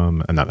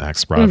sitcom, and not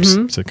Max, Rob's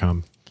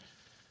sitcom.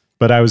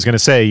 But I was going to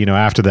say,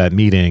 after that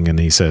meeting, and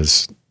he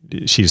says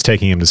she's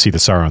taking him to see the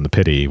Sorrow and the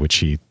Pity, which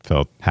he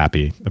felt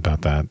happy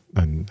about that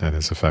and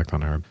his effect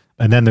on her.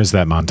 And then there's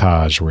that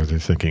montage where they're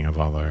thinking of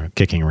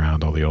kicking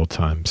around all the old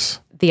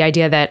times. The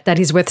idea that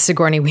he's with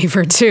Sigourney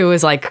Weaver, too,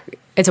 is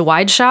it's a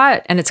wide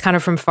shot and it's kind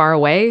of from far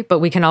away, but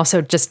we can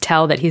also just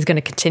tell that he's going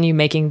to continue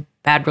making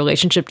bad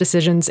relationship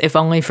decisions, if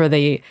only for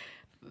the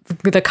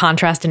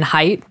contrast in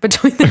height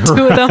between the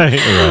two of them.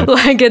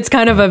 Right. It's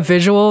kind of a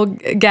visual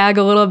gag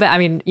a little bit. I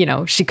mean,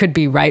 she could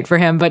be right for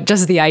him, but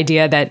just the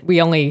idea that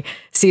we only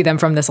see them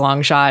from this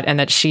long shot and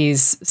that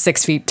she's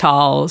 6 feet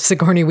tall,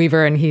 Sigourney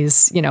Weaver, and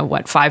he's,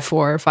 5'4",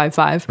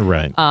 5'5".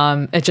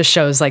 Right. It just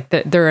shows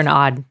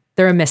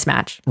they're a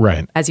mismatch.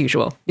 Right. As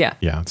usual. Yeah.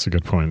 Yeah, it's a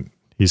good point.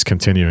 He's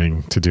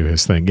continuing to do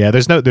his thing. Yeah,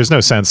 there's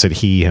no sense that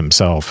he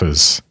himself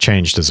has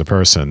changed as a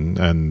person,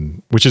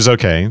 and which is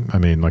okay. I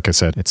mean, like I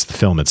said, it's the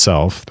film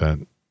itself that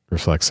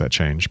reflects that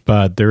change.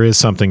 But there is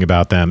something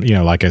about them, you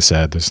know, like I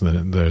said,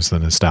 there's the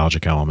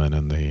nostalgic element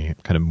and the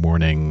kind of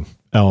mourning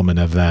element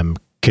of them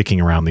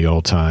kicking around the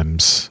old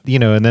times, you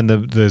know, and then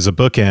there's a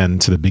bookend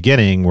to the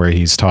beginning where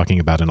he's talking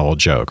about an old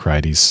joke,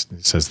 right? He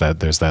says that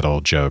there's that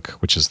old joke,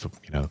 which is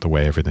the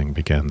way everything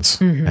begins.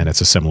 And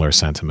it's a similar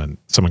sentiment.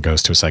 Someone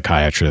goes to a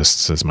psychiatrist,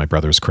 says, my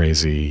brother's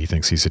crazy. He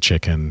thinks he's a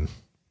chicken.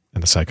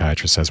 And the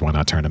psychiatrist says, why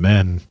not turn him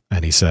in?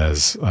 And he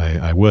says,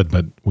 I would,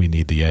 but we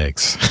need the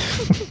eggs.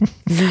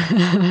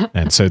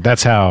 And so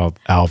that's how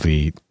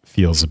Alvy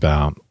feels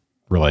about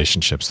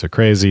relationships. They're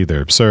crazy,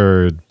 they're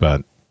absurd,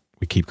 but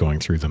we keep going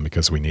through them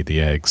because we need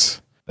the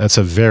eggs. That's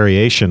a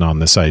variation on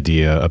this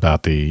idea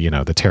about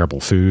the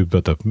terrible food,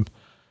 but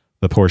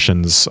the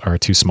portions are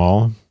too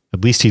small.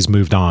 At least he's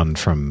moved on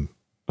from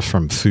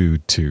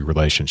food to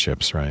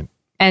relationships, right?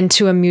 And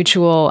to a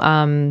mutual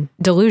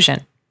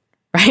delusion,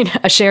 right?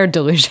 A shared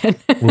delusion.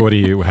 How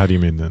do you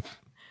mean that?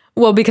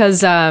 Well,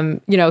 because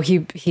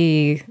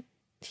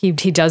he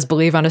does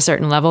believe on a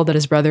certain level that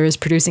his brother is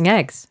producing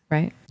eggs,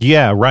 right?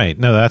 Yeah, right.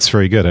 No, that's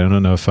very good. I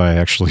don't know if I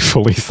actually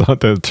fully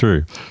thought that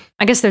through.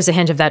 I guess there's a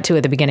hint of that too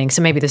at the beginning,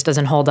 so maybe this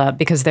doesn't hold up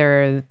because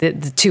they're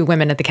the two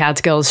women at the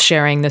Catskills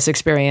sharing this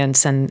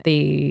experience, and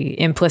the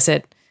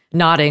implicit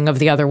nodding of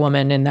the other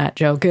woman in that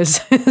joke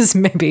is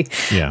maybe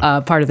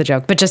part of the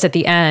joke. But just at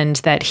the end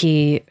that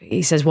he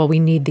says, well, we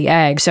need the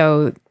egg.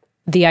 So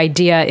the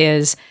idea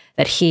is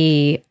that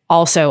he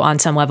also on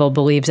some level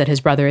believes that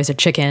his brother is a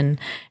chicken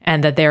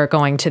and that they're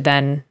going to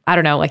then, I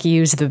don't know, like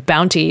use the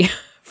bounty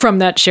from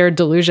that shared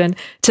delusion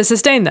to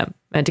sustain them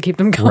and to keep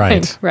them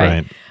going.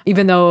 Right.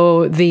 Even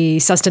though the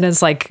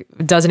sustenance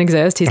doesn't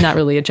exist, he's not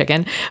really a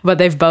chicken, but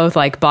they've both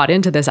bought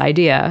into this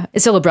idea.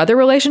 It's still a brother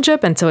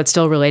relationship. And so it's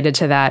still related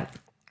to that.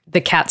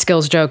 The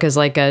Catskills joke is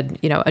like a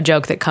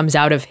joke that comes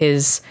out of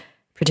his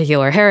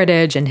particular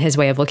heritage and his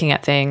way of looking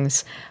at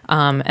things.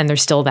 And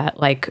there's still that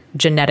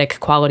genetic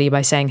quality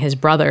by saying his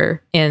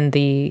brother in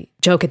the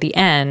joke at the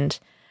end.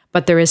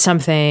 But there is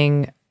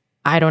something,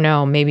 I don't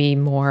know, maybe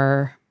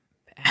I'm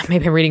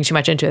reading too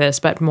much into this,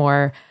 but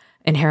more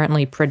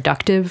inherently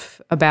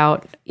productive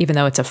about, even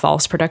though it's a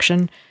false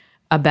production,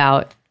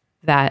 about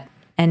that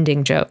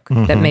ending joke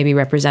that maybe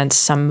represents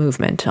some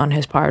movement on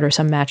his part or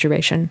some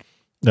maturation.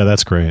 No,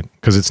 that's great.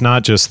 Because it's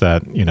not just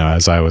that,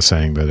 as I was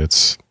saying, that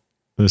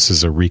this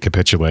is a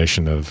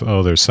recapitulation of,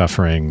 there's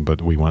suffering,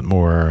 but we want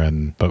more,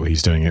 but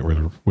he's doing it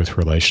with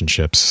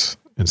relationships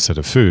instead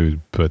of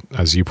food. But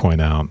as you point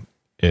out,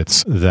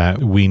 it's that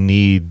we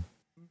need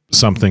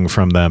something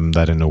from them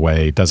that in a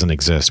way doesn't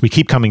exist. We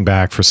keep coming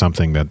back for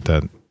something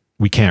that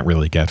we can't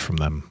really get from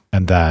them,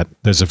 and that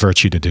there's a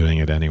virtue to doing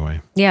it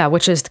anyway. Yeah,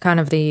 which is kind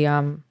of the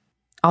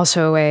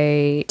also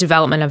a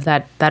development of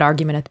that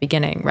argument at the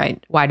beginning,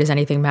 right? Why does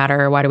anything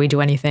matter? Why do we do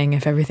anything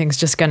if everything's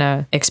just going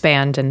to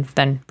expand and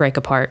then break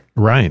apart?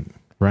 Right.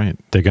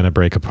 They're going to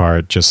break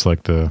apart just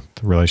like the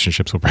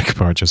relationships will break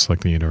apart just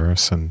like the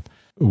universe, and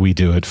we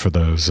do it for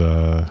those,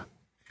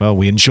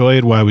 we enjoy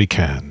it while we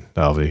can,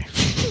 Alvy.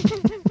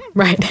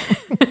 Right.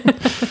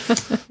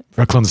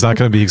 Brooklyn's not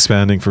going to be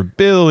expanding for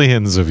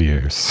billions of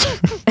years.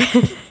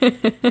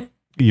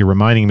 You're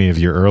reminding me of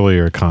your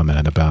earlier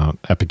comment about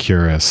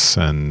Epicurus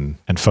and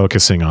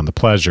focusing on the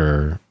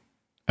pleasure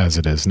as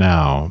it is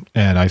now.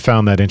 And I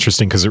found that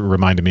interesting because it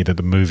reminded me that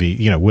the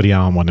movie, Woody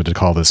Allen wanted to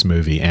call this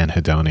movie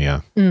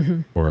anhedonia,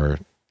 or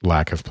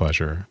lack of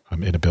pleasure,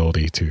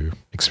 inability to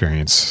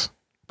experience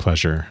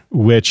pleasure,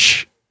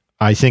 which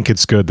I think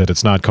it's good that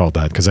it's not called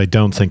that, because I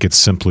don't think it's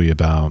simply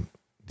about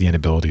the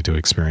inability to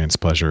experience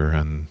pleasure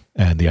and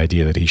the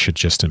idea that he should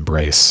just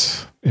enjoy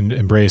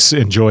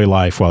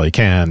life while he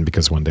can,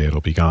 because one day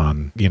it'll be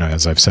gone.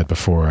 As I've said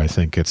before, I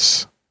think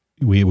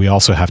we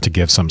also have to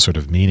give some sort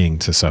of meaning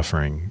to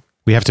suffering.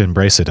 We have to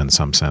embrace it in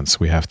some sense.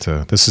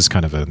 This is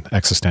kind of an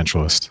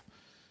existentialist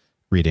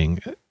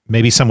reading,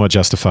 maybe somewhat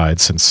justified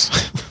since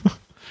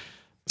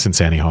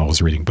Annie Hall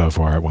was reading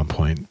Beauvoir at one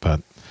point, but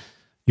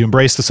you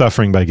embrace the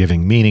suffering by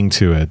giving meaning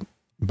to it,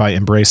 by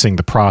embracing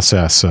the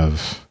process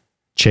of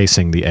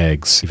chasing the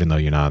eggs, even though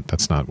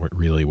that's not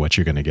really what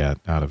you're going to get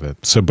out of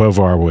it. So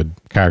Beauvoir would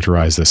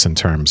characterize this in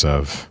terms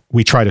of,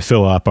 we try to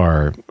fill up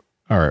our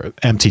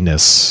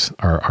emptiness,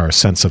 our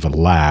sense of a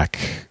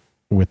lack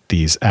with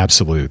these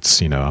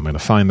absolutes. I'm going to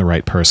find the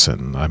right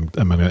person. I'm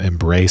going to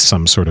embrace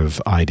some sort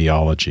of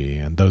ideology,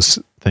 and those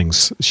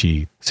things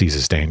she sees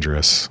as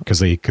dangerous because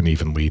they can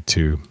even lead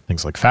to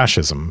things like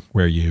fascism,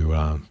 where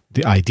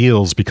the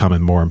ideals become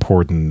more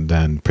important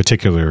than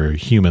particular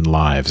human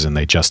lives, and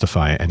they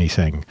justify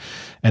anything.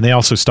 And they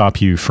also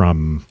stop you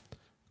from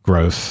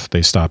growth.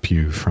 They stop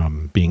you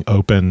from being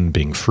open,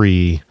 being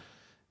free.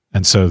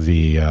 And so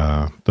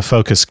the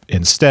focus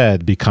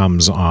instead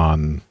becomes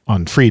on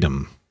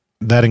freedom.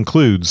 That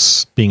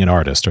includes being an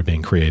artist or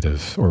being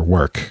creative or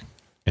work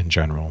in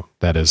general.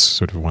 That is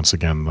sort of, once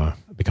again,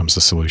 becomes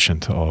the solution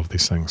to all of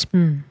these things.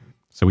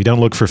 So we don't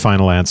look for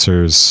final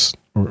answers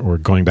or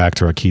going back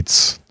to our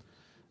Keats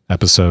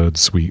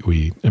episodes.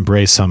 We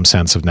embrace some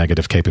sense of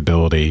negative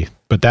capability,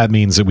 but that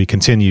means that we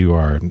continue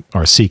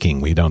our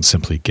seeking. We don't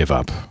simply give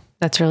up.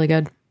 That's really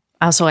good.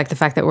 I also like the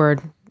fact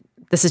that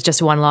this is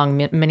just one long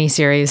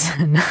mini-series.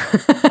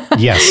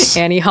 Yes.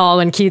 Annie Hall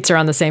and Keats are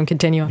on the same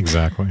continuum.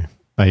 Exactly.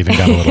 I even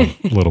got a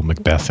little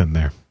Macbeth in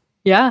there.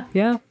 Yeah.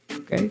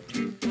 Great.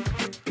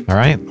 All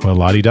right. Well,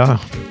 la-di-da.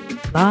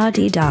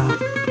 La-di-da.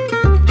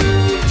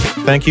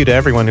 Thank you to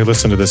everyone who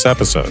listened to this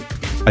episode.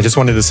 I just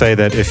wanted to say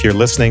that if you're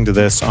listening to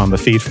this on the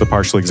feed for the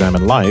Partially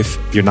Examined Life,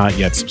 you're not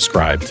yet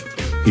subscribed.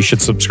 You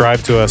should subscribe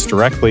to us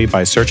directly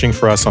by searching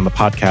for us on the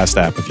podcast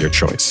app of your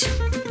choice.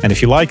 And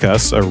if you like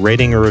us, a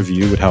rating or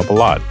review would help a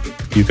lot.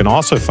 You can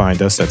also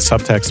find us at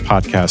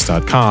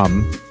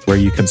subtextpodcast.com, where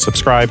you can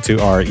subscribe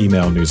to our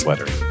email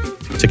newsletter.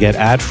 To get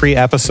ad-free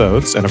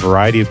episodes and a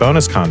variety of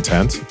bonus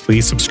content,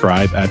 please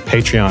subscribe at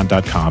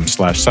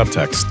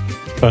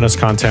patreon.com/subtext. Bonus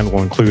content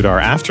will include our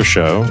after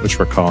show, which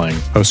we're calling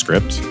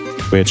Postscript,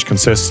 which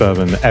consists of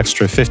an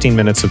extra 15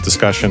 minutes of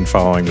discussion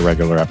following the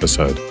regular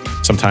episode.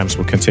 Sometimes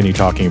we'll continue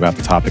talking about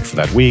the topic for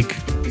that week.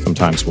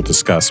 Sometimes we'll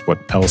discuss what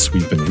else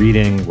we've been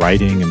reading,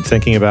 writing, and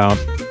thinking about.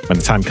 When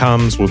the time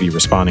comes, we'll be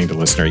responding to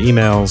listener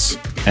emails.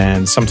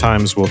 And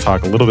sometimes we'll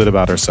talk a little bit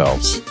about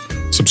ourselves.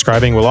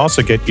 Subscribing will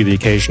also get you the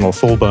occasional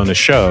full bonus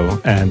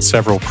show and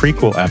several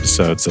prequel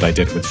episodes that I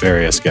did with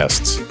various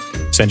guests.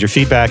 Send your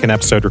feedback and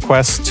episode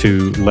requests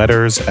to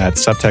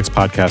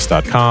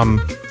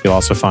letters@subtextpodcast.com. You'll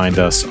also find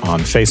us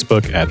on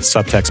Facebook at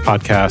Subtext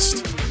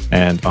Podcast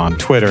and on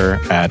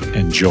Twitter at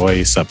Enjoy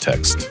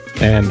Subtext.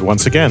 And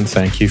once again,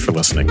 thank you for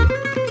listening.